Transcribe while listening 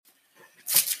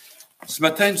Ce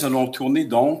matin, nous allons tourner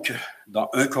donc dans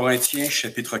 1 Corinthiens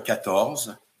chapitre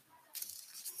 14.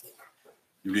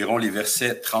 Nous lirons les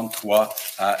versets 33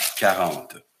 à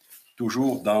 40.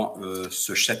 Toujours dans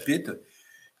ce chapitre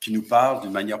qui nous parle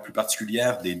d'une manière plus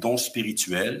particulière des dons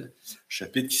spirituels.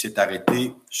 Chapitre qui s'est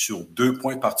arrêté sur 2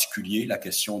 points particuliers, la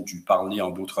question du parler en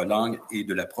d'autres langues et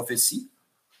de la prophétie.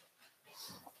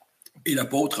 Et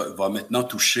l'apôtre va maintenant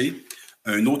toucher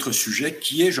un autre sujet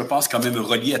qui est, je pense, quand même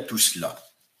relié à tout cela.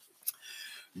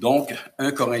 Donc,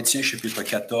 1 Corinthiens, chapitre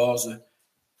 14,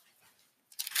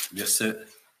 verset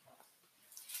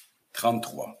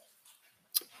 33.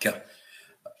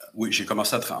 Oui, j'ai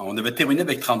commencé à... On avait terminé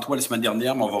avec 33 la semaine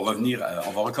dernière, mais on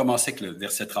va recommencer avec le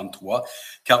verset 33.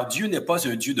 « Car Dieu n'est pas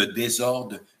un Dieu de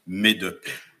désordre, mais de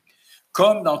paix.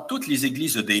 Comme dans toutes les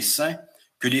églises des saints,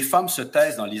 que les femmes se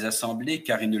taisent dans les assemblées,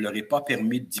 car il ne leur est pas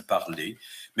permis d'y parler,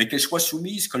 mais qu'elles soient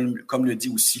soumises, comme le dit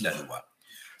aussi la loi.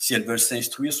 Si elles veulent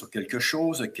s'instruire sur quelque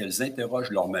chose, qu'elles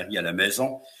interrogent leur mari à la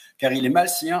maison, car il est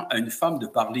malséant à une femme de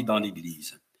parler dans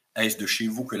l'Église. Est-ce de chez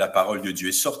vous que la parole de Dieu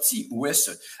est sortie, ou est-ce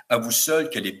à vous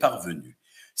seul qu'elle est parvenue?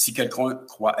 Si quelqu'un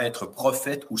croit être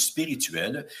prophète ou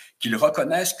spirituel, qu'il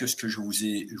reconnaisse que ce que je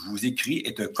vous écris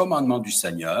est un commandement du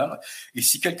Seigneur, et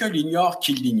si quelqu'un l'ignore,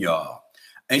 qu'il l'ignore.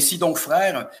 Ainsi donc,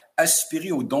 frères,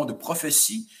 aspirez au don de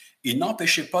prophétie, et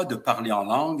n'empêchez pas de parler en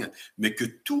langue, mais que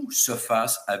tout se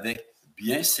fasse avec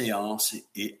bienséance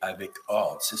et avec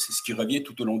ordre. C'est ce qui revient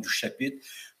tout au long du chapitre.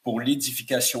 Pour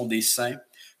l'édification des saints,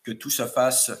 que tout se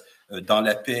fasse dans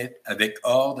la paix, avec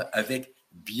ordre, avec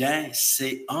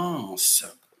bienséance.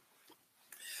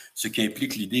 Ce qui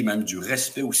implique l'idée même du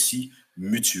respect aussi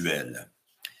mutuel.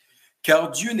 Car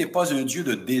Dieu n'est pas un Dieu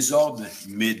de désordre,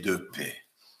 mais de paix.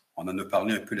 On en a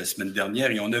parlé un peu la semaine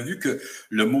dernière et on a vu que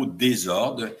le mot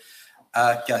désordre,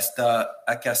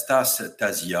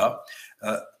 akastasia,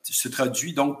 se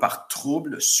traduit donc par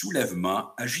trouble,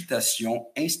 soulèvement, agitation,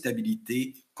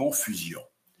 instabilité, confusion.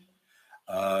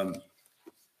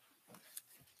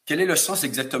 Quel est le sens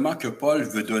exactement que Paul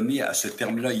veut donner à ce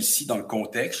terme-là ici dans le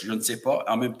contexte? Je ne sais pas.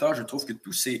 En même temps, je trouve que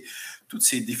toutes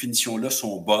ces définitions-là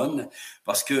sont bonnes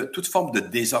parce que toute forme de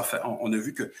désordre, on a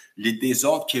vu que les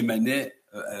désordres qui émanaient,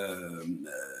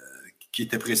 qui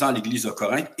étaient présents à l'Église de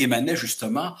Corinthe émanaient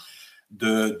justement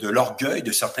de l'orgueil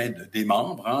de certains des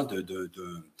membres, hein,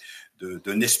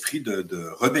 d'un esprit de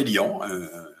rébellion,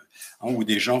 où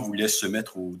des gens voulaient se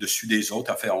mettre au-dessus des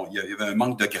autres. Enfin, il y avait un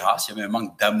manque de grâce, il y avait un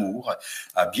manque d'amour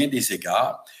à bien des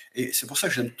égards. Et c'est pour ça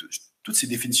que j'aime toutes ces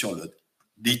définitions-là.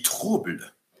 Des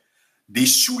troubles, des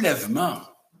soulèvements,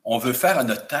 on veut faire à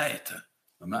notre tête,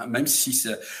 même si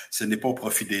ce n'est pas au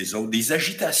profit des autres. Des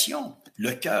agitations,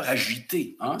 le cœur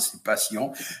agité, hein, c'est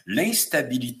passion,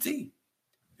 l'instabilité.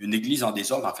 Une église en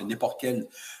désordre, enfin n'importe quelle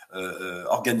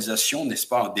organisation, n'est-ce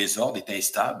pas, en désordre, est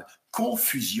instable.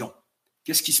 Confusion.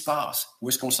 Qu'est-ce qui se passe? Où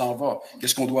est-ce qu'on s'en va?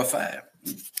 Qu'est-ce qu'on doit faire?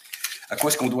 À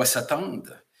quoi est-ce qu'on doit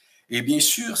s'attendre? Et bien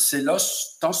sûr, c'est là,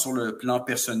 tant sur le plan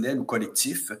personnel ou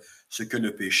collectif, ce que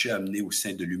le péché a amené au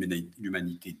sein de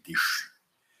l'humanité déchue.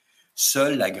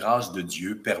 Seule la grâce de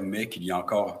Dieu permet qu'il y ait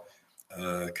encore,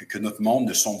 que notre monde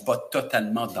ne sombre pas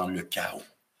totalement dans le chaos.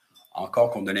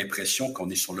 Encore qu'on a l'impression qu'on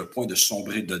est sur le point de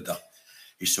sombrer dedans.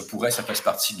 Et ça fasse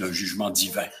partie d'un jugement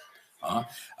divin. Hein?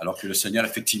 Alors que le Seigneur,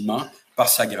 effectivement, par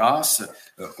sa grâce,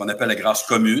 qu'on appelle la grâce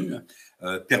commune,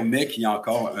 permet qu'il y ait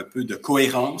encore un peu de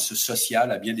cohérence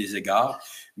sociale à bien des égards,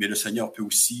 mais le Seigneur peut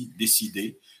aussi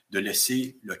décider de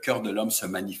laisser le cœur de l'homme se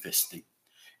manifester.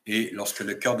 Et lorsque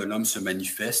le cœur de l'homme se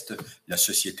manifeste, la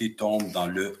société tombe dans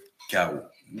le chaos.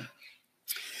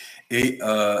 Et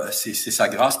c'est sa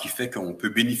grâce qui fait qu'on peut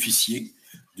bénéficier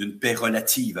d'une paix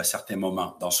relative à certains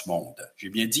moments dans ce monde. J'ai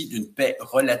bien dit d'une paix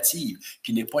relative,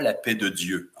 qui n'est pas la paix de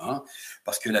Dieu, hein?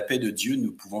 Parce que la paix de Dieu,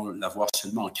 nous pouvons l'avoir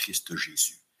seulement en Christ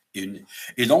Jésus.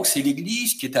 Et donc, c'est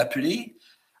l'Église qui est appelée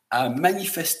à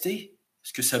manifester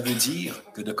ce que ça veut dire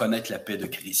que de connaître la paix de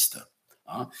Christ.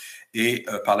 Hein? Et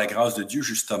par la grâce de Dieu,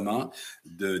 justement,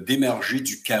 d'émerger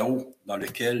du chaos dans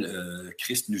lequel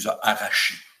Christ nous a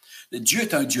arrachés. Dieu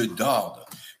est un Dieu d'ordre.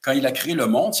 Quand il a créé le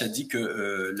monde, ça dit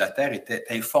que la terre était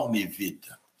informe et vide.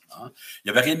 Hein?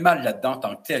 Il n'y avait rien de mal là-dedans en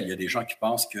tant que tel. Il y a des gens qui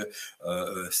pensent que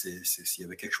s'il y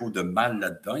avait quelque chose de mal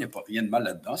là-dedans, il n'y a pas rien de mal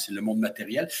là-dedans, c'est le monde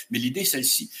matériel. Mais l'idée,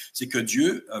 celle-ci, c'est que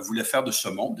Dieu voulait faire de ce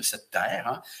monde, de cette terre,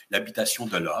 hein, l'habitation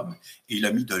de l'homme, et il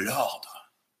a mis de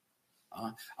l'ordre.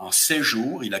 Hein? En 6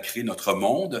 jours, il a créé notre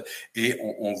monde, et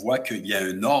on voit qu'il y a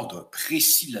un ordre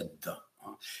précis là-dedans.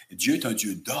 Hein? Dieu est un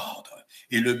Dieu d'ordre.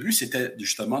 Et le but, c'était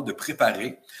justement de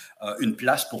préparer une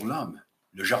place pour l'homme,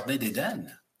 le jardin d'Éden,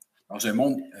 dans un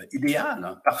monde idéal,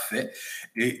 hein, parfait.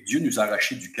 Et Dieu nous a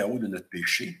arrachés du chaos de notre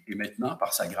péché. Et maintenant,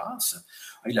 par sa grâce,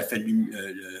 il a fait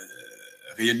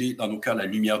rayonner dans nos cœurs la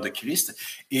lumière de Christ.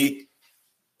 Et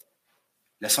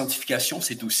la sanctification,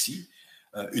 c'est aussi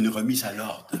une remise à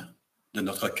l'ordre de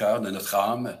notre cœur, de notre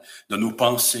âme, de nos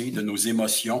pensées, de nos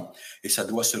émotions. Et ça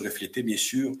doit se refléter, bien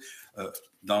sûr,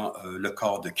 dans le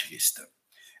corps de Christ.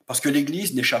 Parce que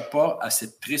l'Église n'échappe pas à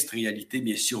cette triste réalité,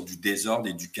 bien sûr, du désordre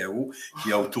et du chaos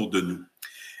qu'il y a autour de nous.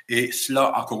 Et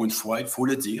cela, encore une fois, il faut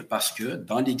le dire, parce que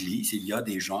dans l'Église, il y a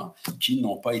des gens qui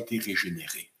n'ont pas été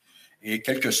régénérés. Et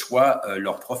quelle que soit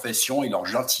leur profession et leur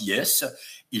gentillesse,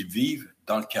 ils vivent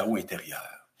dans le chaos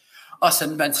intérieur. Ça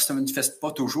ne manifeste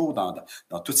pas toujours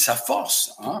dans toute sa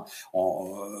force, hein?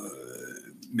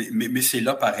 Mais c'est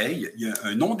là pareil, il y a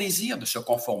un non-désir de se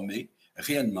conformer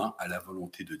réellement à la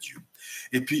volonté de Dieu.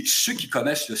 Et puis, ceux qui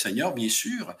connaissent le Seigneur, bien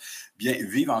sûr,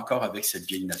 vivent encore avec cette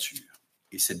vieille nature.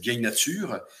 Et cette vieille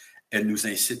nature, elle nous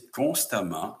incite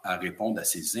constamment à répondre à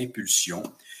ses impulsions.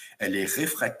 Elle est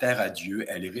réfractaire à Dieu,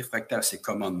 elle est réfractaire à ses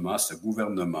commandements, à ce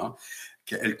gouvernement.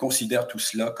 Elle considère tout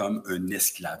cela comme un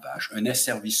esclavage, un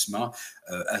asservissement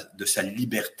de sa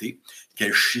liberté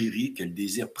qu'elle chérit, qu'elle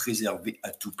désire préserver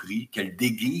à tout prix, qu'elle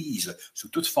déguise sous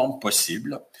toute forme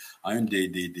possible. Une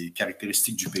des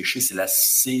caractéristiques du péché, c'est la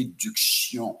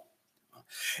séduction.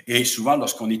 Et souvent,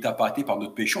 lorsqu'on est appâté par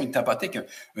notre péché, on est appâté avec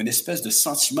une espèce de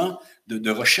sentiment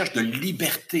de recherche de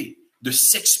liberté, de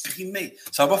s'exprimer.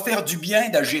 Ça va faire du bien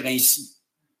d'agir ainsi.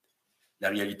 La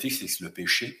réalité, c'est que le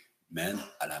péché mène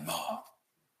à la mort.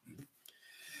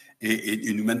 Et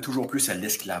il nous mène toujours plus à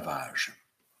l'esclavage.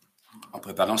 En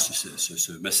préparant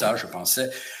ce message, je pensais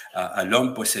à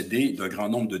l'homme possédé d'un grand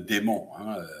nombre de démons.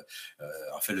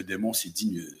 En fait, le démon s'est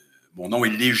dit, mon nom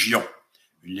est Légion.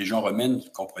 Une légion romaine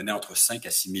comprenait entre 5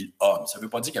 à 6 000 hommes. Ça ne veut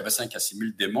pas dire qu'il y avait 5 à 6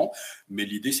 000 démons, mais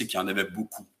l'idée, c'est qu'il y en avait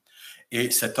beaucoup. Et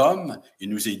cet homme, il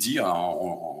nous est dit,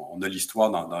 on a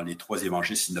l'histoire dans les 3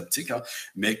 évangiles synoptiques,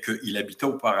 mais qu'il habitait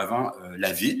auparavant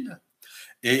la ville,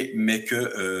 mais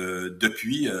que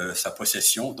depuis sa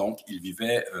possession, donc, il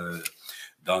vivait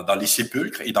dans les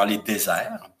sépulcres et dans les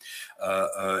déserts.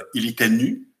 Il était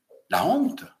nu, la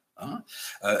honte.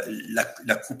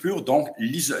 La coupure, donc,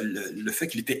 le fait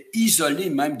qu'il était isolé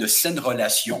même de saines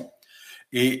relations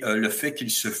et le fait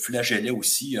qu'il se flagellait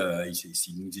aussi,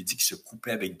 il nous a dit qu'il se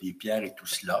coupait avec des pierres et tout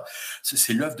cela,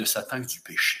 c'est l'œuvre de Satan et du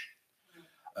péché.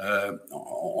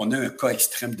 On a un cas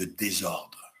extrême de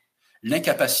désordre.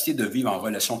 L'incapacité de vivre en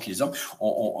relation avec les hommes,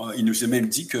 il nous a même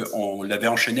dit qu'on l'avait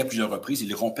enchaîné à plusieurs reprises,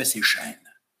 il rompait ses chaînes.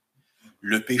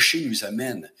 Le péché nous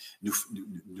amène,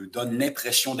 nous donne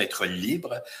l'impression d'être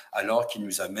libre, alors qu'il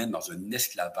nous amène dans un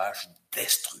esclavage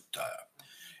destructeur.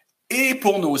 Et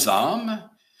pour nos âmes,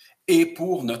 et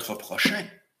pour notre prochain.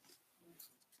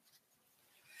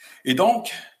 Et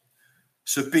donc,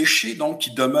 ce péché donc,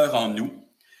 qui demeure en nous,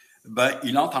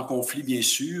 il entre en conflit, bien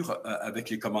sûr,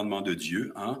 avec les commandements de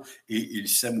Dieu, et il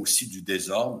sème aussi du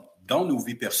désordre dans nos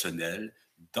vies personnelles,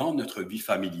 dans notre vie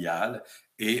familiale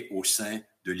et au sein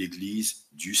de l'Église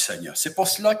du Seigneur. C'est pour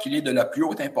cela qu'il est de la plus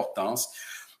haute importance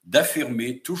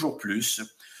d'affirmer toujours plus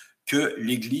que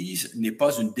l'Église n'est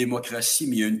pas une démocratie,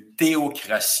 mais une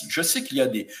théocratie. Je sais qu'il y a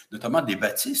notamment des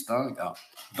baptistes,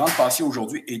 dans le passé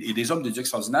aujourd'hui, et des hommes de Dieu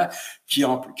extraordinaires qui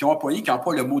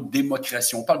emploient le mot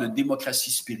démocratie. On parle de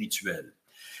démocratie spirituelle.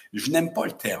 Je n'aime pas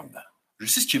le terme. Je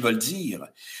sais ce qu'ils veulent dire,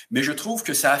 mais je trouve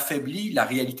que ça affaiblit la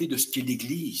réalité de ce qu'est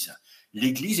l'Église.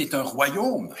 L'Église est un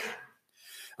royaume.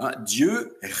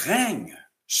 Dieu règne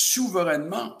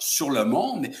souverainement sur le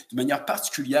monde, mais de manière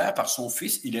particulière par son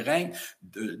Fils, il règne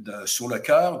sur le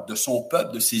cœur de son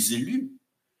peuple, de ses élus.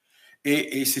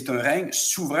 Et c'est un règne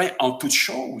souverain en toutes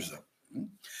choses.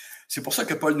 C'est pour ça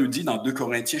que Paul nous dit dans 2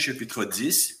 Corinthiens chapitre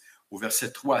 10, au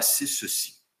verset 3 à 6,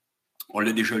 ceci. On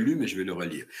l'a déjà lu, mais je vais le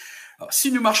relire. Alors,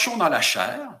 si nous marchons dans la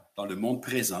chair, dans le monde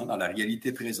présent, dans la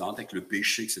réalité présente, avec le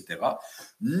péché, etc.,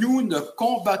 nous ne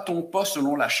combattons pas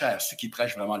selon la chair, ceux qui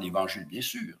prêchent vraiment l'Évangile, bien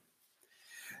sûr.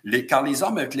 Car les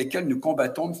armes avec lesquelles nous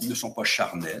combattons ne sont pas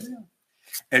charnelles,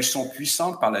 elles sont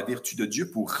puissantes par la vertu de Dieu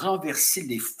pour renverser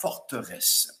les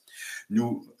forteresses.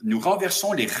 Nous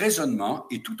renversons les raisonnements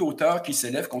et toute hauteur qui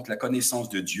s'élève contre la connaissance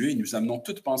de Dieu et nous amenons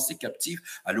toute pensée captive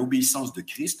à l'obéissance de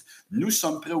Christ. Nous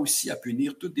sommes prêts aussi à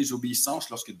punir toute désobéissance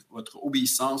lorsque votre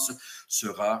obéissance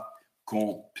sera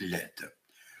complète.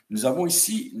 Nous avons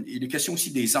ici, il est question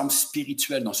aussi des armes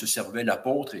spirituelles dont se servaient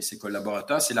l'apôtre et ses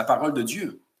collaborateurs, c'est la parole de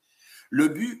Dieu. Le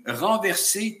but,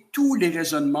 renverser tous les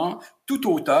raisonnements, toute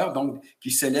hauteur, donc, qui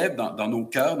s'élèvent dans nos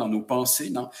cœurs, dans nos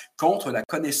pensées, contre la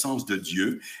connaissance de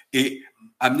Dieu et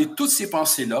amener toutes ces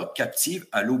pensées-là captives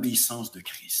à l'obéissance de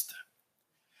Christ.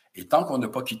 Et tant qu'on n'a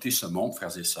pas quitté ce monde,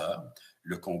 frères et sœurs,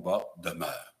 le combat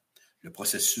demeure. Le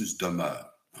processus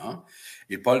demeure. Hein?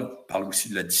 Et Paul parle aussi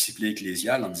de la discipline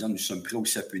ecclésiale en disant nous sommes prêts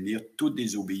aussi à punir toute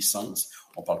désobéissance.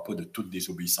 On ne parle pas de toute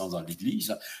désobéissance dans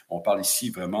l'Église. On parle ici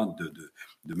vraiment de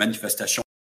manifestation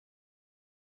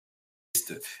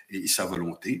et sa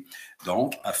volonté.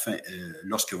 Donc,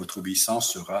 lorsque votre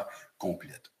obéissance sera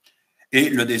complète. Et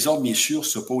le désordre, bien sûr,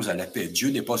 s'oppose à la paix.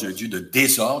 Dieu n'est pas un Dieu de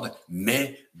désordre,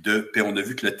 mais de paix. On a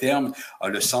vu que le terme a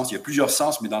le sens, il y a plusieurs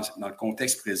sens, mais dans le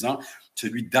contexte présent,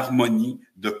 celui d'harmonie,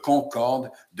 de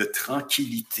concorde, de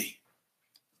tranquillité.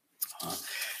 Hein?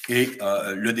 Et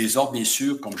le désordre, bien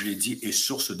sûr, comme je l'ai dit, est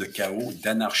source de chaos,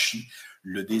 d'anarchie.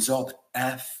 Le désordre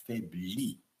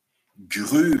affaiblit,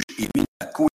 gruge et mine la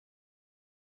cohésion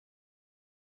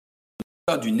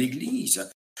d'une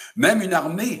Église. Même une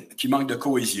armée qui manque de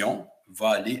cohésion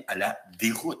va aller à la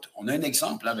déroute. On a un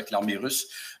exemple avec l'armée russe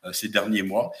ces derniers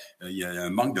mois. Il y a un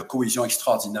manque de cohésion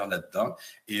extraordinaire là-dedans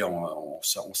et on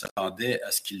s'attendait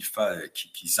à ce qu'ils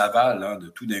avalent de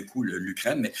tout d'un coup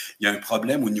l'Ukraine, mais il y a un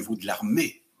problème au niveau de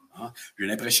l'armée. Hein. J'ai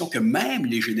l'impression que même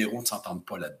les généraux ne s'entendent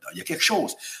pas là-dedans. Il y a quelque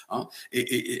chose. Hein.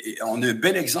 Et on a un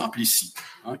bel exemple ici,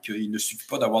 hein, qu'il ne suffit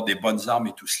pas d'avoir des bonnes armes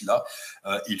et tout cela.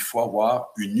 Il faut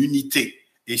avoir une unité.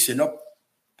 Et c'est là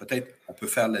peut-être on peut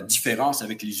faire la différence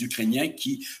avec les Ukrainiens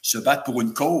qui se battent pour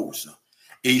une cause.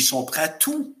 Et ils sont prêts à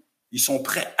tout. Ils sont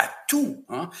prêts à tout.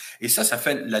 Hein? Et ça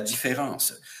fait la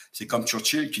différence. C'est comme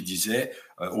Churchill qui disait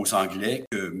aux Anglais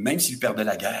que même s'ils perdaient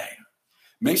la guerre,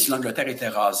 même si l'Angleterre était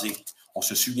rasée, on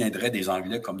se souviendrait des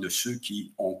Anglais comme de ceux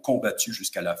qui ont combattu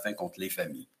jusqu'à la fin contre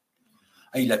l'infamie.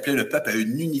 Il appelait le peuple à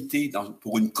une unité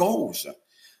pour une cause,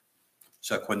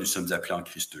 ce à quoi nous sommes appelés en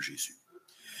Christ Jésus.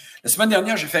 La semaine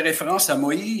dernière, j'ai fait référence à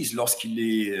Moïse lorsque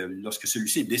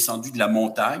celui-ci est descendu de la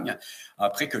montagne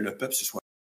après que le peuple se soit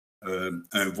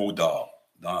un veau d'or.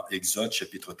 Dans Exode,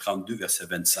 chapitre 32, verset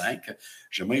 25.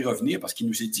 J'aimerais y revenir parce qu'il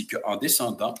nous est dit qu'en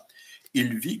descendant,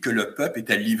 il vit que le peuple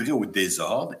était livré au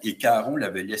désordre et qu'Aaron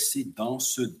l'avait laissé dans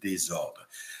ce désordre,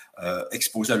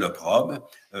 exposé à l'opprobre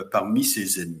parmi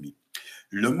ses ennemis.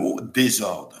 Le mot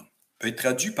désordre peut être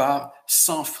traduit par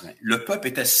sans frein. Le peuple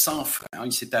était sans frein. Hein,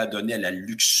 il s'était adonné à la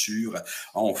luxure.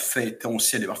 On fêtait, on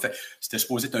célébrait. Enfin, c'était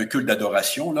supposé être un culte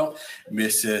d'adoration, là, mais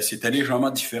c'était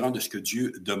légèrement différent de ce que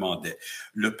Dieu demandait.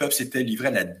 Le peuple s'était livré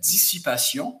à la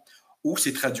dissipation, ou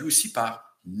c'est traduit aussi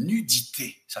par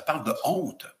nudité. Ça parle de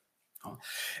honte. Hein.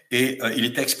 Et il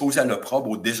était exposé à l'opprobre,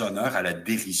 au déshonneur, à la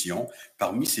dérision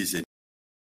parmi ses ennemis.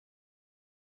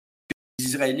 Les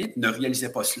Israélites ne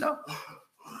réalisaient pas cela.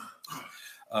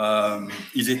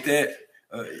 Ils étaient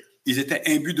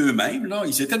imbus d'eux-mêmes, là.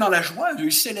 Ils étaient dans la joie,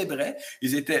 ils célébraient,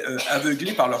 ils étaient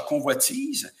aveuglés par leur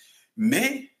convoitise,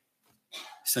 mais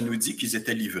ça nous dit qu'ils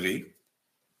étaient livrés,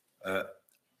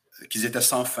 qu'ils étaient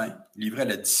sans fin, livrés à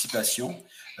la dissipation,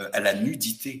 à la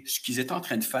nudité. Ce qu'ils étaient en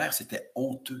train de faire, c'était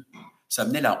honteux. Ça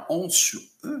menait la honte sur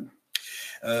eux.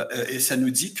 Et ça nous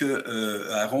dit que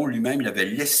Aaron lui-même, il avait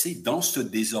laissé dans ce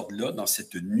désordre-là, dans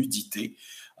cette nudité,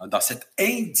 dans cette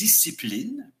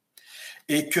indiscipline,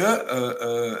 et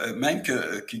que même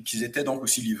qu'ils étaient donc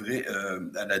aussi livrés,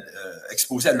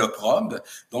 exposés à l'opprobre,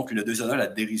 donc le déshonneur, la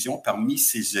dérision parmi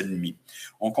ses ennemis.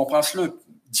 On comprend cela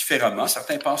différemment.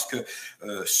 Certains pensent que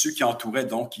ceux qui entouraient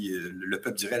donc le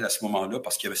peuple d'Israël à ce moment-là,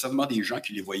 parce qu'il y avait certainement des gens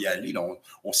qui les voyaient aller, là,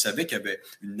 on savait qu'il y avait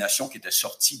une nation qui était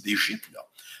sortie d'Égypte, là,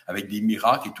 avec des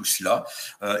miracles et tout cela,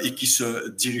 et qui se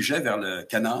dirigeait vers le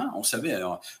Canaan. On savait,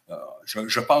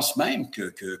 je pense même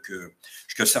que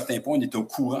certains points, on était au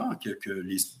courant que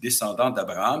les descendants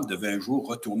d'Abraham devaient un jour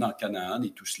retourner en Canaan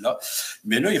et tout cela.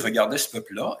 Mais là, ils regardaient ce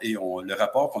peuple-là et le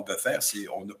rapport qu'on devait faire, c'est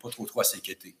on n'a pas trop à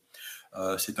s'inquiéter.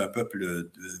 C'est un peuple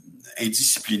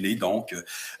indiscipliné, donc,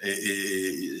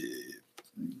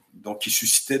 donc qui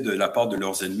suscitait de la part de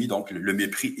leurs ennemis donc le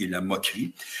mépris et la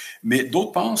moquerie. Mais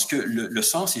d'autres pensent que le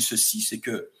sens est ceci, c'est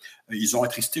qu'ils ont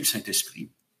attristé le Saint-Esprit.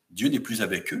 Dieu n'est plus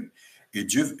avec eux et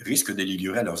Dieu risque de les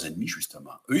livrer à leurs ennemis,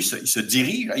 justement. Eux, ils se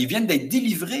dirigent, ils viennent d'être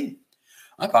délivrés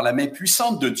par la main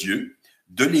puissante de Dieu,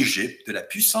 de l'Égypte, de la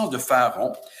puissance de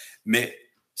Pharaon, mais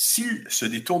s'ils se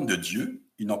détournent de Dieu,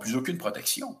 ils n'ont plus aucune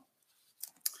protection.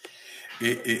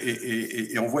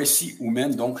 Et on voit ici où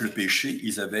mène donc le péché.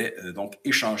 Ils avaient donc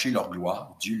échangé leur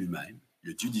gloire, Dieu lui-même,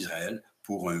 le Dieu d'Israël,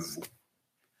 pour un veau.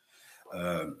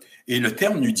 Et le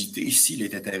terme nudité ici, il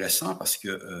est intéressant parce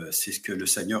que c'est ce que le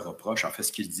Seigneur reproche, en fait,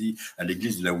 ce qu'il dit à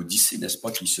l'église de Laodicée, n'est-ce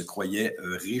pas, qu'il se croyait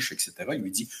riche, etc. Il lui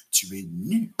dit, tu es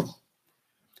nu.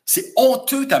 C'est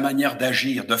honteux ta manière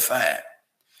d'agir, de faire.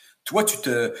 Toi, tu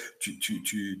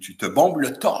te bombes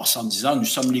le torse en disant nous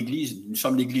sommes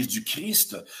l'Église du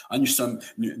Christ, hein, nous sommes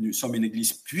une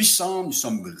Église puissante, nous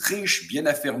sommes riches, bien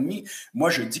affermis. Moi,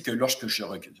 je dis que lorsque je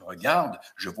regarde,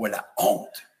 je vois la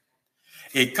honte.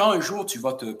 Et quand un jour tu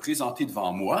vas te présenter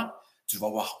devant moi, tu vas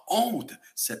avoir honte.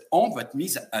 Cette honte va être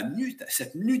mise à nu.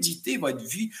 Cette nudité va être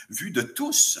vue de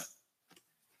tous.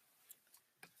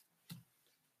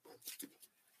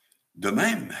 De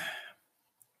même,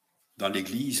 dans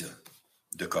l'Église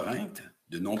de Corinthe,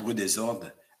 de nombreux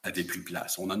désordres avaient pris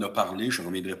place. On en a parlé, je ne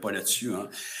reviendrai pas là-dessus, hein,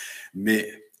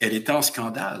 mais elle était en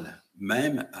scandale,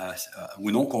 même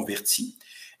aux non-convertis.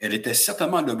 Elle était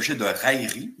certainement l'objet de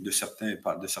raillerie de certains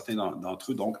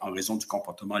d'entre eux, donc en raison du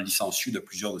comportement licencieux de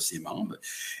plusieurs de ses membres.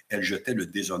 Elle jetait le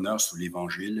déshonneur sur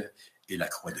l'Évangile et la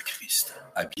croix de Christ,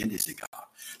 à bien des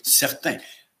égards. Certains.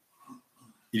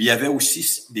 Il y avait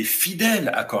aussi des fidèles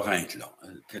à Corinthe, là,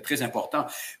 très important,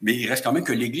 mais il reste quand même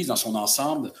que l'Église dans son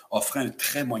ensemble offrait un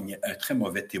très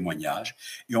mauvais témoignage.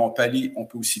 Et on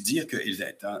peut aussi dire que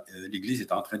l'Église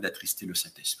est en train d'attrister le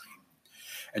Saint-Esprit.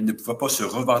 Elle ne pouvait pas se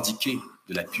revendiquer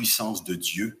de la puissance de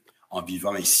Dieu en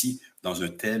vivant ici dans un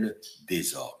tel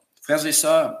désordre. Frères et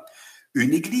sœurs,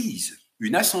 une Église,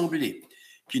 une assemblée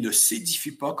qui ne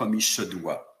s'édifie pas comme il se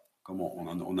doit, comme on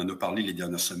en a parlé les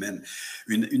dernières semaines,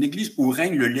 une Église où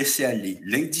règne le laisser-aller,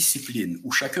 l'indiscipline,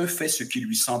 où chacun fait ce qui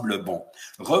lui semble bon,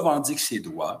 revendique ses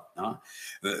droits,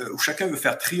 où chacun veut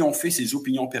faire triompher ses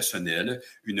opinions personnelles,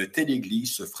 une telle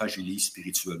Église se fragilise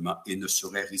spirituellement et ne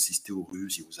saurait résister aux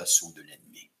ruses et aux assauts de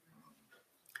l'ennemi.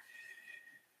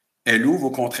 Elle ouvre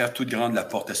au contraire toute grande la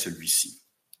porte à celui-ci.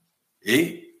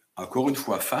 Et, encore une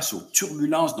fois, face aux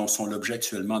turbulences dont sont l'objet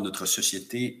actuellement notre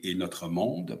société et notre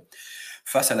monde,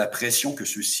 face à la pression que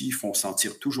ceux-ci font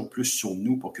sentir toujours plus sur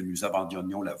nous pour que nous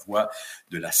abandonnions la voie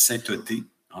de la sainteté,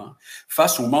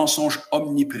 face aux mensonges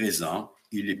omniprésents,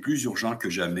 il est plus urgent que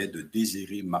jamais de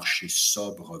désirer marcher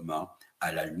sobrement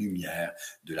à la lumière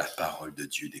de la parole de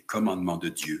Dieu, des commandements de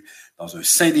Dieu, dans un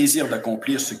saint désir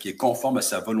d'accomplir ce qui est conforme à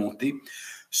sa volonté,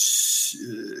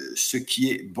 ce qui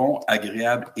est bon,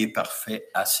 agréable et parfait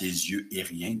à ses yeux et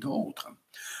rien d'autre,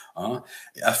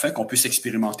 afin qu'on puisse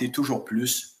expérimenter toujours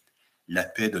plus la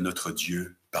paix de notre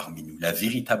Dieu parmi nous, la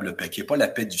véritable paix, qui n'est pas la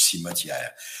paix du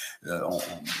cimetière.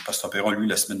 Pasteur Perron, lui,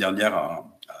 la semaine dernière,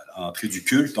 en entrée du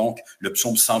culte, donc le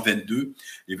psaume 122,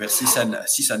 les versets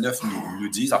 6 à 9 nous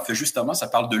disent, en fait, justement, ça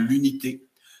parle de l'unité,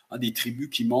 des tribus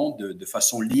qui montent de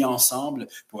façon liée ensemble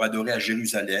pour adorer à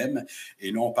Jérusalem.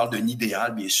 Et là, on parle d'un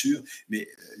idéal, bien sûr, mais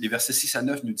les versets 6 à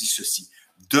 9 nous disent ceci.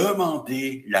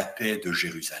 Demandez la paix de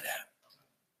Jérusalem.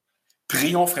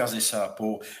 Prions, frères et sœurs,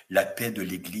 pour la paix de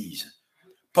l'Église.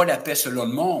 Pas la paix selon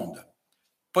le monde,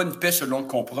 pas une paix selon le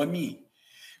compromis,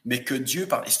 mais que Dieu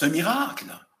parle. C'est un miracle.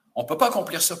 On ne peut pas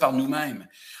accomplir ça par nous-mêmes.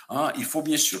 Il faut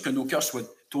bien sûr que nos cœurs soient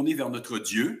tournés vers notre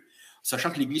Dieu,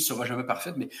 sachant que l'Église ne sera jamais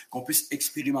parfaite, mais qu'on puisse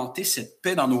expérimenter cette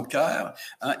paix dans nos cœurs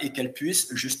et qu'elle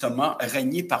puisse justement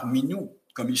régner parmi nous,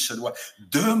 comme il se doit.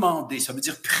 Demander, ça veut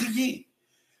dire prier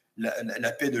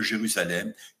la paix de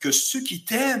Jérusalem, que ceux qui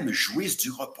t'aiment jouissent du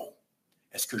repos.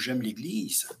 Est-ce que j'aime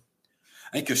l'Église?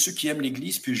 Que ceux qui aiment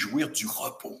l'Église puissent jouir du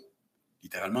repos,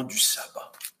 littéralement du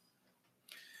sabbat.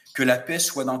 Que la paix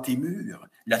soit dans tes murs,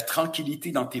 la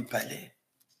tranquillité dans tes palais.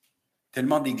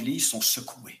 Tellement d'églises sont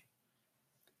secouées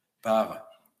par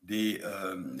des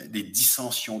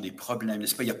dissensions, des problèmes,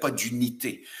 n'est-ce pas? Il n'y a pas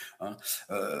d'unité,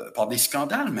 par des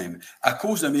scandales même. À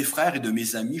cause de mes frères et de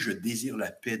mes amis, je désire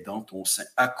la paix dans ton sein.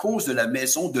 À cause de la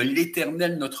maison de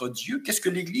l'Éternel notre Dieu, qu'est-ce que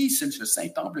l'Église? C'est le saint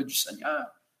temple du Seigneur.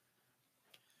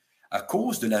 À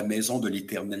cause de la maison de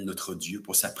l'Éternel notre Dieu,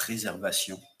 pour sa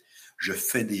préservation, je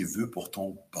fais des vœux pour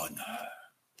ton bonheur.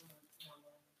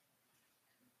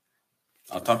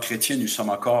 En tant que chrétiens, nous sommes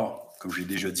encore, comme j'ai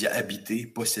déjà dit, habités,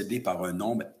 possédés par un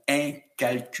nombre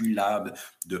incalculable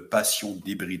de passions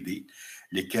débridées,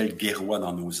 lesquelles guerroient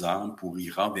dans nos âmes pour y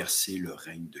renverser le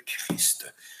règne de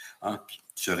Christ.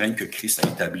 Ce règne que Christ a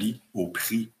établi au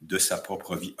prix de sa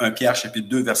propre vie. 1 Pierre, chapitre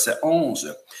 2, verset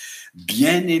 11.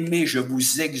 Bien-aimés, je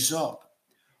vous exhorte.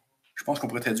 Je pense qu'on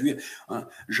pourrait traduire,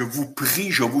 je vous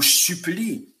prie, je vous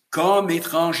supplie, comme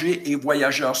étrangers et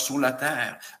voyageurs sur la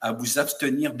terre, à vous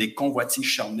abstenir des convoitises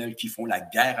charnelles qui font la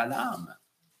guerre à l'âme.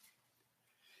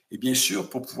 Et bien sûr,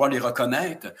 pour pouvoir les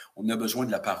reconnaître, on a besoin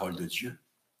de la parole de Dieu.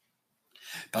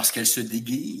 Parce qu'elle se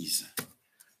déguise.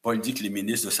 Paul dit que les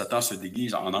ministres de Satan se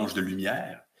déguisent en anges de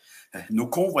lumière. Nos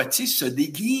convoitises se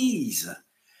déguisent.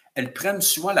 Elles prennent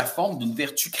souvent la forme d'une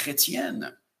vertu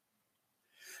chrétienne.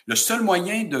 Le seul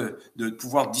moyen de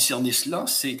pouvoir discerner cela,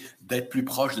 c'est d'être plus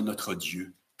proche de notre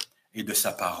Dieu et de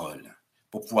sa parole,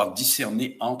 pour pouvoir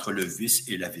discerner entre le vice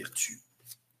et la vertu.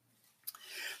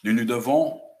 Nous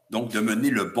devons donc de mener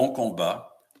le bon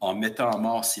combat en mettant à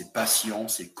mort ses passions,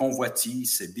 ses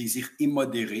convoitises, ses désirs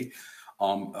immodérés,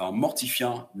 en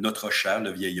mortifiant notre chair,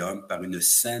 le vieil homme, par une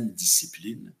saine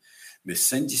discipline, mais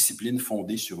saine discipline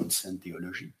fondée sur une saine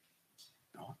théologie.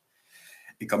 Non?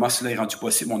 Et comment cela est rendu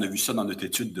possible? On a vu ça dans notre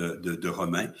étude de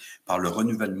Romains, par le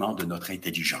renouvellement de notre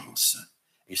intelligence.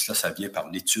 Et cela, ça vient par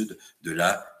l'étude de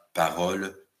la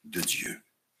parole de Dieu.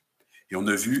 Et on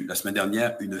a vu la semaine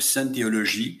dernière, une saine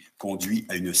théologie conduit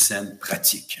à une saine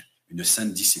pratique, une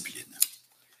saine discipline.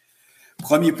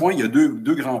 Premier point, il y a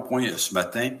deux grands points ce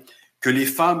matin. Que les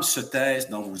femmes se taisent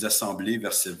dans vos assemblées,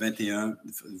 verset 21,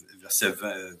 verset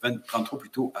 33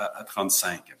 plutôt à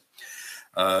 35.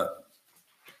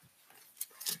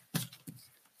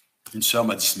 Une sœur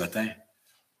m'a dit ce matin,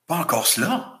 pas encore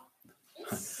cela.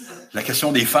 La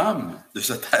question des femmes de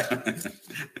se taire.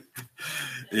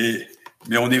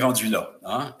 Mais on est rendu là.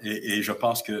 Hein? Et je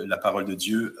pense que la parole de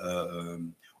Dieu,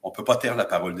 on ne peut pas taire la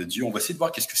parole de Dieu. On va essayer de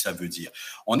voir qu'est-ce que ça veut dire.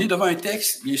 On est devant un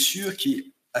texte, bien sûr, qui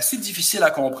est assez difficile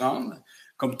à comprendre,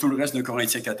 comme tout le reste de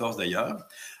Corinthiens 14 d'ailleurs.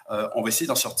 On va essayer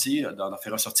d'en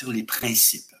faire ressortir les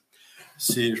principes.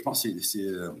 Je pense que c'est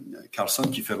Carlson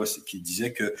qui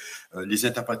disait que les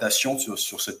interprétations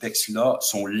sur ce texte-là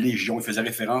sont légion. Il faisait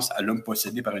référence à l'homme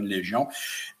possédé par une légion.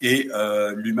 Et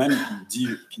lui-même, il dit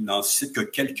qu'il n'en cite que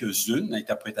quelques-unes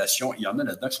interprétations. Il y en a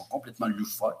là-dedans qui sont complètement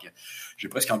loufoques. J'ai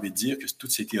presque envie de dire que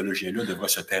toutes ces théologiens-là devraient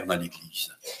se taire dans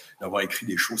l'Église. D'avoir écrit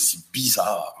des choses si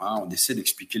bizarres. Hein? On essaie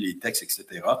d'expliquer les textes,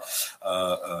 etc.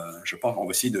 Je pense qu'on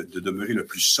va essayer de demeurer le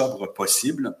plus sobre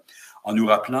possible en nous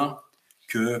rappelant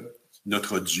que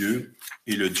notre Dieu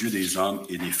est le Dieu des hommes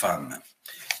et des femmes,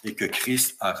 et que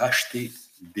Christ a racheté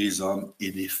des hommes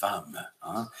et des femmes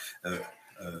hein?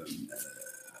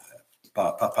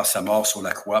 Par sa mort sur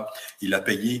la croix. Il a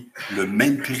payé le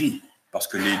même prix, parce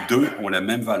que les deux ont la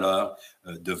même valeur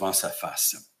devant sa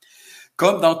face.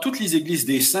 Comme dans toutes les églises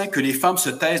des saints, que les femmes se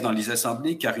taisent dans les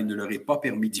assemblées, car il ne leur est pas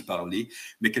permis d'y parler,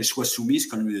 mais qu'elles soient soumises,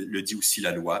 comme le dit aussi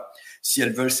la loi. Si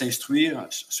elles veulent s'instruire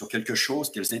sur quelque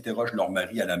chose, qu'elles interrogent leur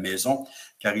mari à la maison,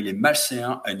 car il est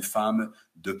malséant à une femme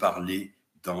de parler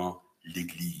dans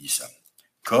l'Église.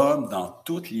 Comme dans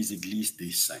toutes les églises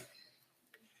des saints.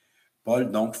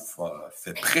 Paul, donc,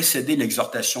 fait précéder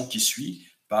l'exhortation qui suit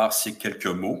par ces quelques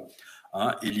mots.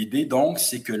 Hein, et l'idée, donc,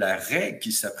 c'est que la règle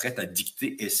qu'il s'apprête à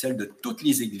dicter est celle de toutes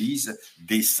les églises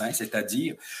des saints,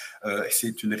 c'est-à-dire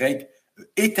c'est une règle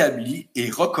établie et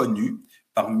reconnue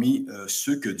parmi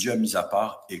ceux que Dieu a mis à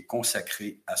part et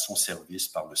consacrés à son service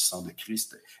par le sang de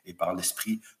Christ et par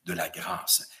l'esprit de la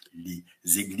grâce. Les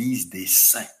églises des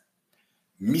saints,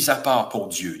 mises à part pour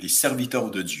Dieu, les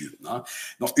serviteurs de Dieu. Hein.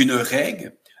 Donc, une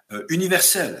règle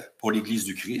universelle pour l'Église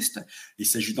du Christ. Il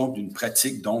s'agit donc d'une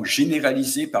pratique donc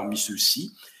généralisée parmi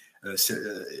ceux-ci,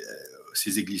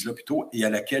 ces églises-là plutôt, et à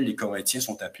laquelle les Corinthiens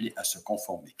sont appelés à se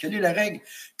conformer. Quelle est la règle?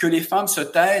 Que les femmes se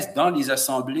taisent dans les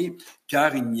assemblées,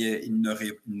 car il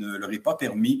ne leur est pas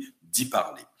permis d'y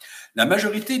parler. La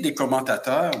majorité des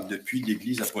commentateurs, depuis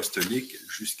l'Église apostolique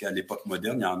jusqu'à l'époque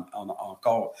moderne, il y en a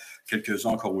encore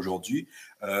quelques-uns encore aujourd'hui,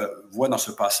 voient dans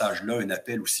ce passage-là un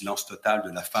appel au silence total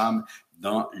de la femme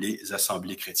dans les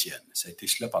assemblées chrétiennes. Ça a été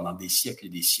cela pendant des siècles et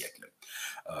des siècles.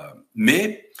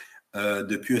 Mais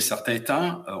depuis un certain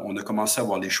temps, on a commencé à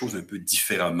voir les choses un peu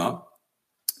différemment,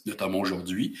 notamment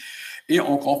aujourd'hui. Et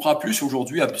on comprend plus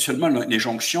aujourd'hui habituellement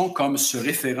l'injonction comme se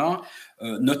référant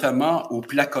notamment au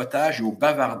placotage et au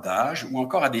bavardage ou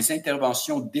encore à des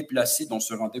interventions déplacées dont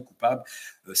se rendaient coupables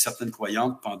certaines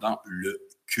croyantes pendant le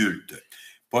culte.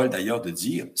 Paul, d'ailleurs, de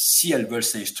dire, si elles veulent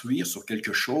s'instruire sur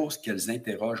quelque chose, qu'elles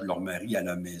interrogent leur mari à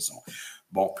la maison.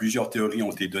 Bon, plusieurs théories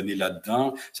ont été données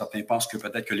là-dedans. Certains pensent que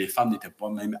peut-être que les femmes n'étaient pas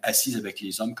même assises avec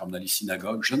les hommes comme dans les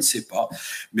synagogues. Je ne sais pas.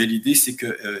 Mais l'idée, c'est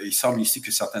que il semble ici que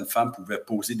certaines femmes pouvaient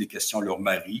poser des questions à leur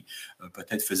mari,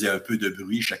 peut-être faisaient un peu de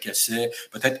bruit, jacassaient,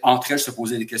 peut-être entre elles se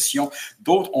posaient des questions.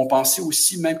 D'autres ont pensé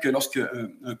aussi même que lorsque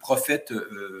un prophète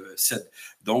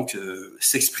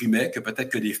s'exprimait, que peut-être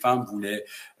que des femmes voulaient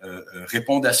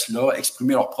répondre à cela,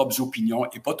 exprimer leurs propres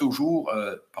opinions et pas toujours,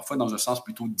 parfois dans un sens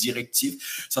plutôt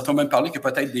directif. Certains ont même parlé que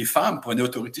peut-être des femmes prenaient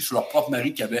autorité sur leur propre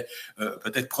mari qui avait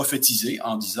peut-être prophétisé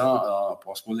en disant,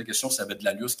 pour se poser la question, ça avait de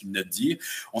l'allure ce qu'il venait de dire.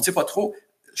 On ne sait pas trop.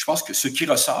 Je pense que ce qui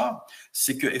ressort,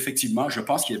 c'est qu'effectivement, je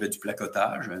pense qu'il y avait du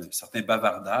placotage, un certain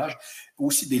bavardage,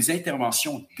 aussi des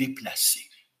interventions déplacées.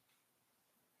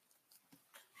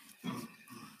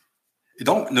 Et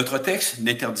donc, notre texte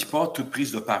n'interdit pas toute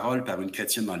prise de parole par une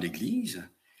chrétienne dans l'Église,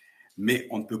 mais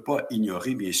on ne peut pas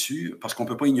ignorer, bien sûr, parce qu'on ne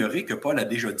peut pas ignorer que Paul a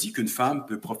déjà dit qu'une femme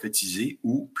peut prophétiser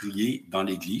ou prier dans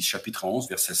l'Église, chapitre 11,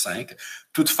 verset 5.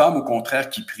 Toute femme, au contraire,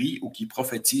 qui prie ou qui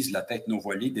prophétise la tête non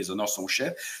voilée, déshonore son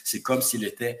chef, c'est comme s'il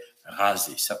était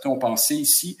rasé. Certains ont pensé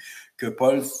ici que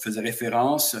Paul faisait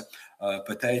référence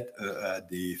peut-être à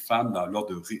des femmes lors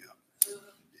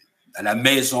à la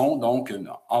maison, donc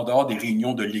en dehors des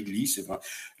réunions de l'Église.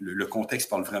 Le contexte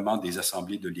parle vraiment des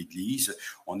assemblées de l'Église.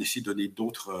 On essaie de donner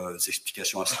d'autres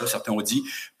explications à cela. Certains ont dit,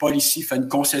 Paul ici fait une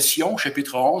concession au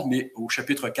chapitre 11, mais au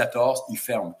chapitre 14, il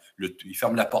ferme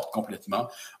la porte complètement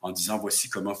en disant, voici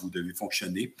comment vous devez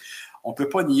fonctionner. On ne peut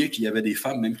pas nier qu'il y avait des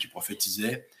femmes même qui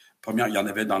prophétisaient. Premièrement, il y en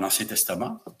avait dans l'Ancien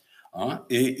Testament. Hein,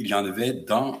 et il y en avait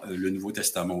dans le Nouveau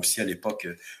Testament aussi à l'époque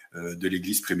de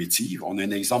l'Église primitive. On a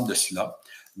un exemple de cela,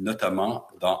 notamment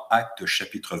dans Actes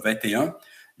chapitre 21,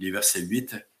 les versets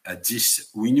 8 à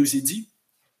 10, où il nous est dit,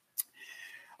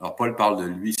 alors Paul parle de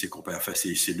lui,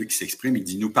 c'est lui qui s'exprime, il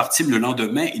dit « Nous partîmes le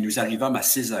lendemain et nous arrivâmes à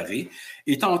Césarée,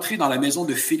 étant entrés dans la maison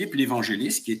de Philippe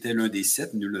l'évangéliste, qui était l'un des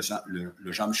 7, nous le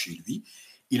logeâmes chez lui.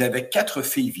 Il avait 4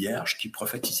 filles vierges qui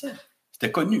prophétisaient. »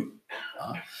 C'était connu.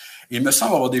 Hein? Il me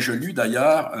semble avoir déjà lu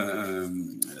d'ailleurs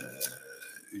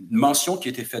une mention qui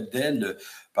était faite d'elle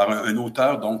par un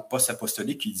auteur, donc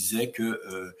post-apostolique, qui disait que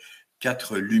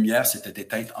 4 lumières s'étaient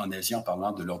éteintes en Asie en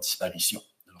parlant de leur disparition,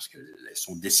 lorsqu'elles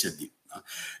sont décédées. Hein.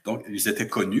 Donc, ils étaient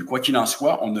connus. Quoi qu'il en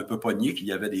soit, on ne peut pas nier qu'il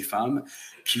y avait des femmes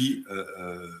qui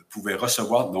pouvaient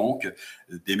recevoir donc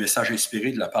des messages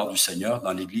inspirés de la part du Seigneur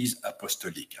dans l'Église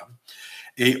apostolique. Hein.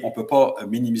 Et on ne peut pas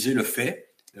minimiser le fait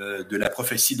de la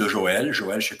prophétie de Joël,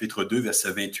 Joël chapitre 2,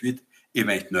 versets 28 et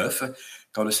 29,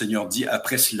 quand le Seigneur dit «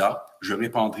 Après cela, je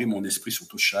répandrai mon esprit sur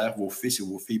toute chair, vos fils et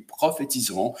vos filles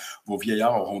prophétiseront, vos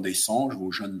vieillards auront des songes,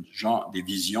 vos jeunes gens des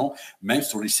visions, même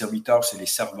sur les serviteurs et les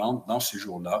servantes, dans ce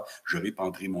jour-là, je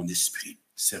répandrai mon esprit. »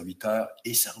 Serviteurs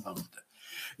et servantes.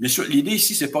 Bien sûr, l'idée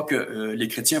ici, c'est pas que les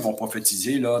chrétiens vont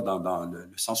prophétiser là, dans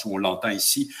le sens où on l'entend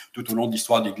ici, tout au long de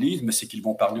l'histoire de l'Église, mais c'est qu'ils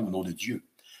vont parler au nom de Dieu.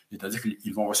 C'est-à-dire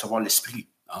qu'ils vont recevoir l'esprit.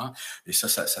 Hein? Et ça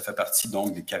fait partie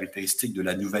donc des caractéristiques de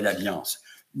la nouvelle alliance.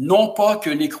 Non pas que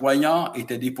les croyants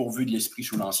étaient dépourvus de l'esprit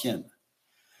sous l'ancienne,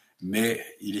 mais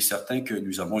il est certain que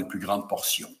nous avons une plus grande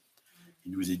portion.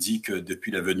 Il nous est dit que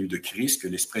depuis la venue de Christ, que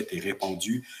l'esprit était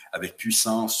répandu avec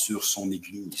puissance sur son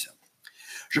Église.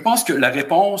 Je pense que la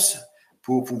réponse,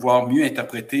 pour pouvoir mieux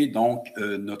interpréter donc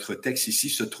notre texte ici,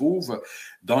 se trouve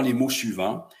dans les mots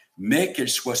suivants, mais qu'elle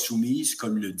soit soumise,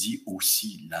 comme le dit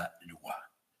aussi la loi.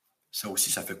 Ça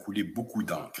aussi, ça fait couler beaucoup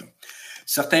d'encre.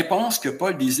 Certains pensent que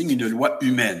Paul désigne une loi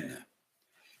humaine,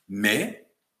 mais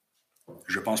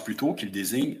je pense plutôt qu'il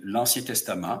désigne l'Ancien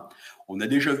Testament. On a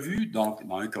déjà vu donc,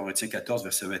 dans 1 Corinthiens 14,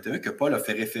 verset 21, que Paul a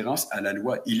fait référence à la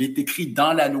loi. Il est écrit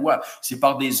dans la loi. C'est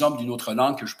par des hommes d'une autre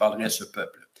langue que je parlerai à ce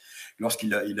peuple.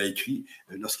 Lorsqu'il a écrit,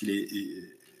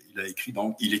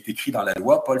 donc, il est écrit dans la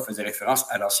loi, Paul faisait référence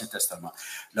à l'Ancien Testament.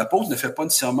 L'apôtre ne fait pas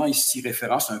nécessairement ici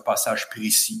référence à un passage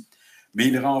précis, mais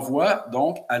il renvoie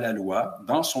donc à la loi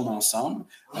dans son ensemble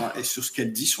et sur ce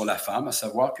qu'elle dit sur la femme, à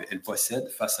savoir qu'elle possède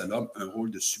face à l'homme un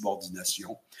rôle de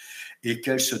subordination et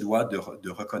qu'elle se doit de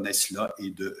reconnaître cela et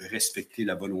de respecter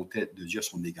la volonté de Dieu à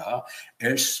son égard.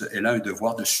 Elle a un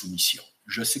devoir de soumission.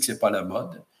 Je sais que ce n'est pas la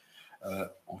mode.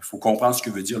 Il faut comprendre ce que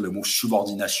veut dire le mot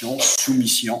subordination,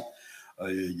 soumission.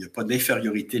 Il n'y a pas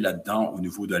d'infériorité là-dedans au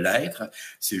niveau de l'être.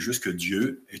 C'est juste que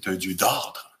Dieu est un Dieu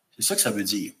d'ordre. C'est ça que ça veut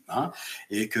dire. Hein?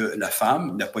 Et que la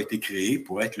femme n'a pas été créée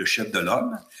pour être le chef de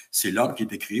l'homme. C'est l'homme qui a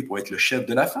été créé pour être le chef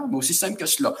de la femme. Aussi simple que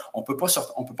cela. On ne peut pas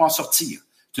en sortir.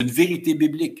 C'est une vérité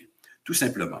biblique, tout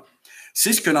simplement.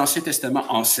 C'est ce que l'Ancien Testament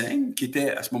enseigne, qui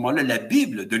était à ce moment-là la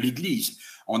Bible de l'Église.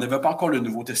 On n'avait pas encore le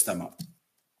Nouveau Testament.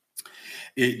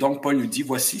 Et donc, Paul nous dit,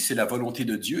 voici, c'est la volonté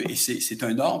de Dieu et c'est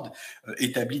un ordre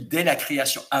établi dès la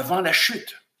création, avant la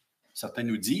chute. Certains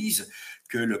nous disent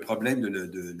que le problème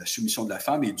de la soumission de la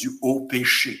femme est dû au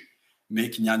péché, mais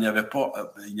qu'il n'y avait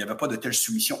pas de telle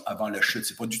soumission avant la chute.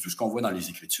 C'est pas du tout ce qu'on voit dans les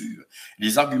Écritures.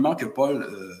 Les arguments que Paul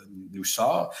nous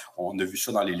sort, on a vu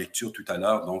ça dans les lectures tout à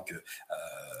l'heure, donc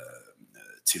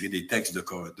tirés des textes de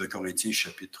Corinthiens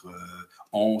chapitre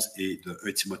 11 et de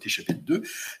 1 Timothée chapitre 2,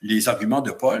 les arguments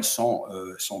de Paul sont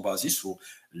basés sur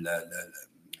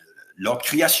l'ordre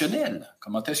créationnel.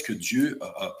 Comment est-ce que Dieu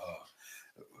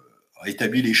a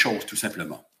établi les choses, tout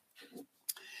simplement.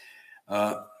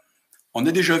 On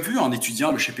a déjà vu, en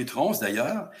étudiant le chapitre 11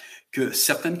 d'ailleurs, que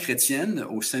certaines chrétiennes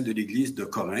au sein de l'Église de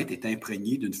Corinthe étaient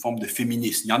imprégnées d'une forme de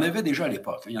féminisme. Il y en avait déjà à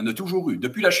l'époque, il y en a toujours eu,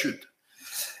 depuis la chute.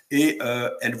 Et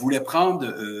elle voulait prendre,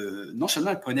 non seulement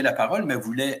elle prenait la parole, mais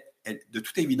de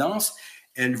toute évidence,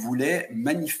 elle voulait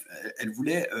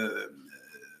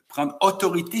prendre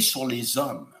autorité sur les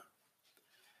hommes.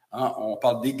 Hein, on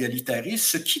parle d'égalitarisme,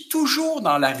 ce qui toujours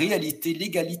dans la réalité,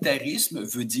 l'égalitarisme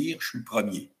veut dire « je suis le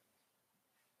premier ».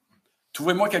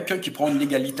 Trouvez-moi quelqu'un qui prône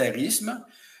l'égalitarisme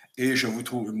et je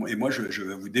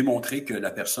vais vous démontrer que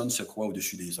la personne se croit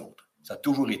au-dessus des autres. Ça a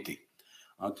toujours été.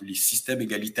 hein, tous les systèmes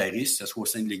égalitaristes, que ce soit au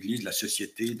sein de l'Église, de la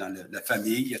société, dans la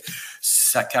famille,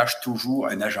 ça cache toujours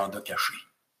un agenda caché.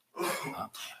 Hein.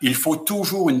 Il faut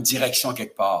toujours une direction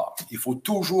quelque part. Il faut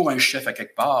toujours un chef à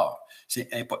quelque part.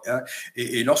 C'est important.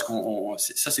 Et lorsqu'on,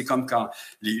 ça c'est comme quand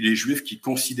les Juifs qui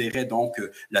considéraient donc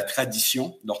la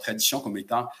tradition, leur tradition comme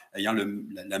étant ayant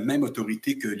la même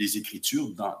autorité que les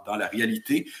Écritures, dans la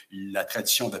réalité, la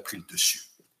tradition avait pris le dessus.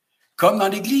 Comme dans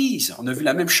l'Église, on a vu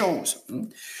la même chose.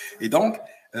 Et donc,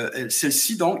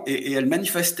 celle-ci donc, et elle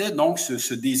manifestait donc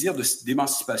ce désir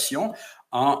d'émancipation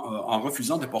en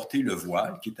refusant de porter le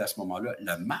voile, qui était à ce moment-là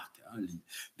la marque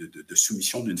de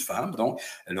soumission d'une femme. Donc,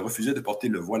 elle refusait de porter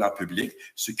le voile en public,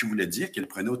 ce qui voulait dire qu'elle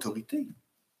prenait autorité,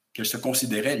 qu'elle se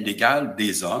considérait l'égale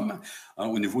des hommes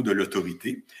au niveau de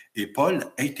l'autorité. Et Paul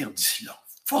interdit cela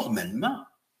formellement.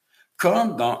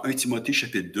 Comme dans 1 Timothée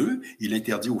chapitre 2, il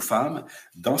interdit aux femmes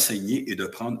d'enseigner et de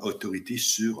prendre autorité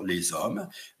sur les hommes,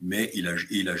 mais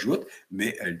il ajoute,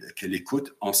 mais qu'elle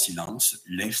écoute en silence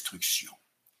l'instruction.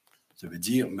 Ça veut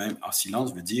dire, même en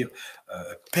silence, veut dire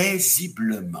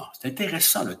paisiblement. C'est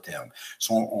intéressant le terme.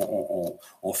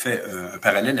 On fait un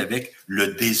parallèle avec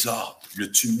le désordre,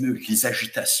 le tumulte, les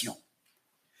agitations.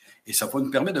 Et ça va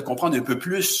nous permettre de comprendre un peu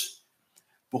plus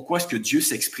pourquoi est-ce que Dieu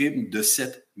s'exprime de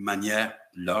cette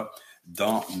manière-là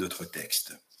dans notre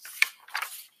texte.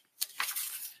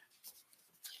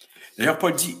 D'ailleurs,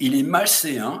 Paul dit, il est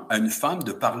malséant à une femme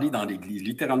de parler dans l'Église.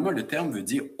 Littéralement, le terme veut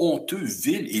dire honteux,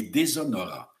 vil et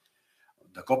déshonorant.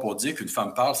 D'accord, pour dire qu'une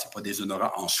femme parle, c'est pas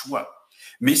déshonorant en soi.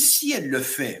 Mais si elle le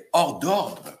fait hors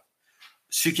d'ordre,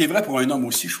 ce qui est vrai pour un homme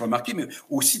aussi, je remarqué, mais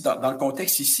aussi dans le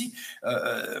contexte ici,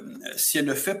 si elle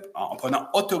le fait en prenant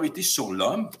autorité sur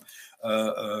l'homme,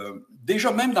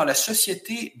 déjà même dans la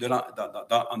société,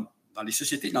 dans les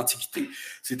sociétés de l'Antiquité,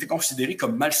 c'était considéré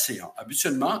comme malséant.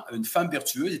 Habituellement, une femme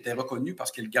vertueuse était reconnue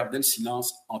parce qu'elle gardait le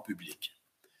silence en public.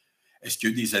 Est-ce qu'il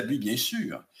y a eu des abus? Bien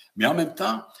sûr. Mais en même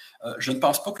temps, je ne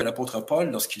pense pas que l'apôtre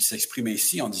Paul, lorsqu'il s'exprime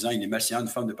ici en disant « il est malséant à une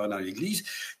femme de parler dans l'Église »,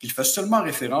 qu'il fasse seulement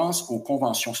référence aux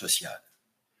conventions sociales.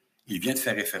 Il vient de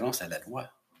faire référence à la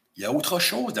loi. Il y a autre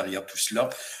chose derrière tout cela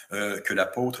que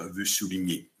l'apôtre veut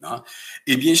souligner. Hein?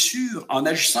 Et bien sûr, en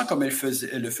agissant comme elle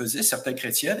le faisait, certaines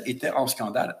chrétiennes étaient en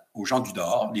scandale aux gens du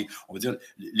dehors, on va dire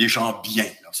les gens bien.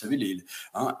 Là, vous savez,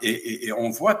 et on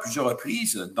voit à plusieurs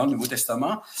reprises dans le Nouveau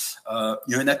Testament,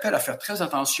 il y a un appel à faire très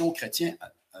attention aux chrétiens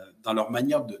dans leur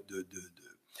manière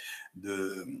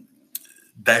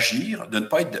d'agir, de ne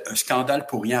pas être un scandale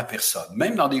pour rien à personne,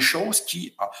 même dans des choses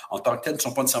qui, en tant que telles, ne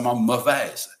sont pas nécessairement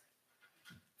mauvaises.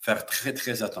 Faire très,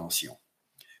 très attention.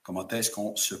 Comment est-ce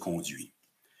qu'on se conduit?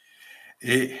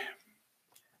 Et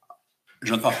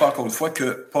je ne pense pas encore une fois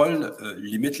que Paul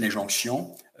limite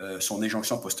l'injonction, son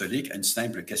injonction apostolique, à une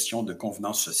simple question de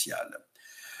convenance sociale.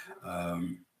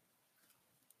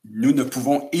 Nous ne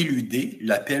pouvons éluder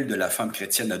l'appel de la femme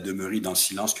chrétienne à demeurer dans le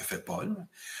silence que fait Paul,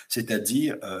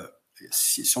 c'est-à-dire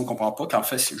si on ne comprend pas qu'en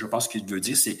fait, je pense qu'il veut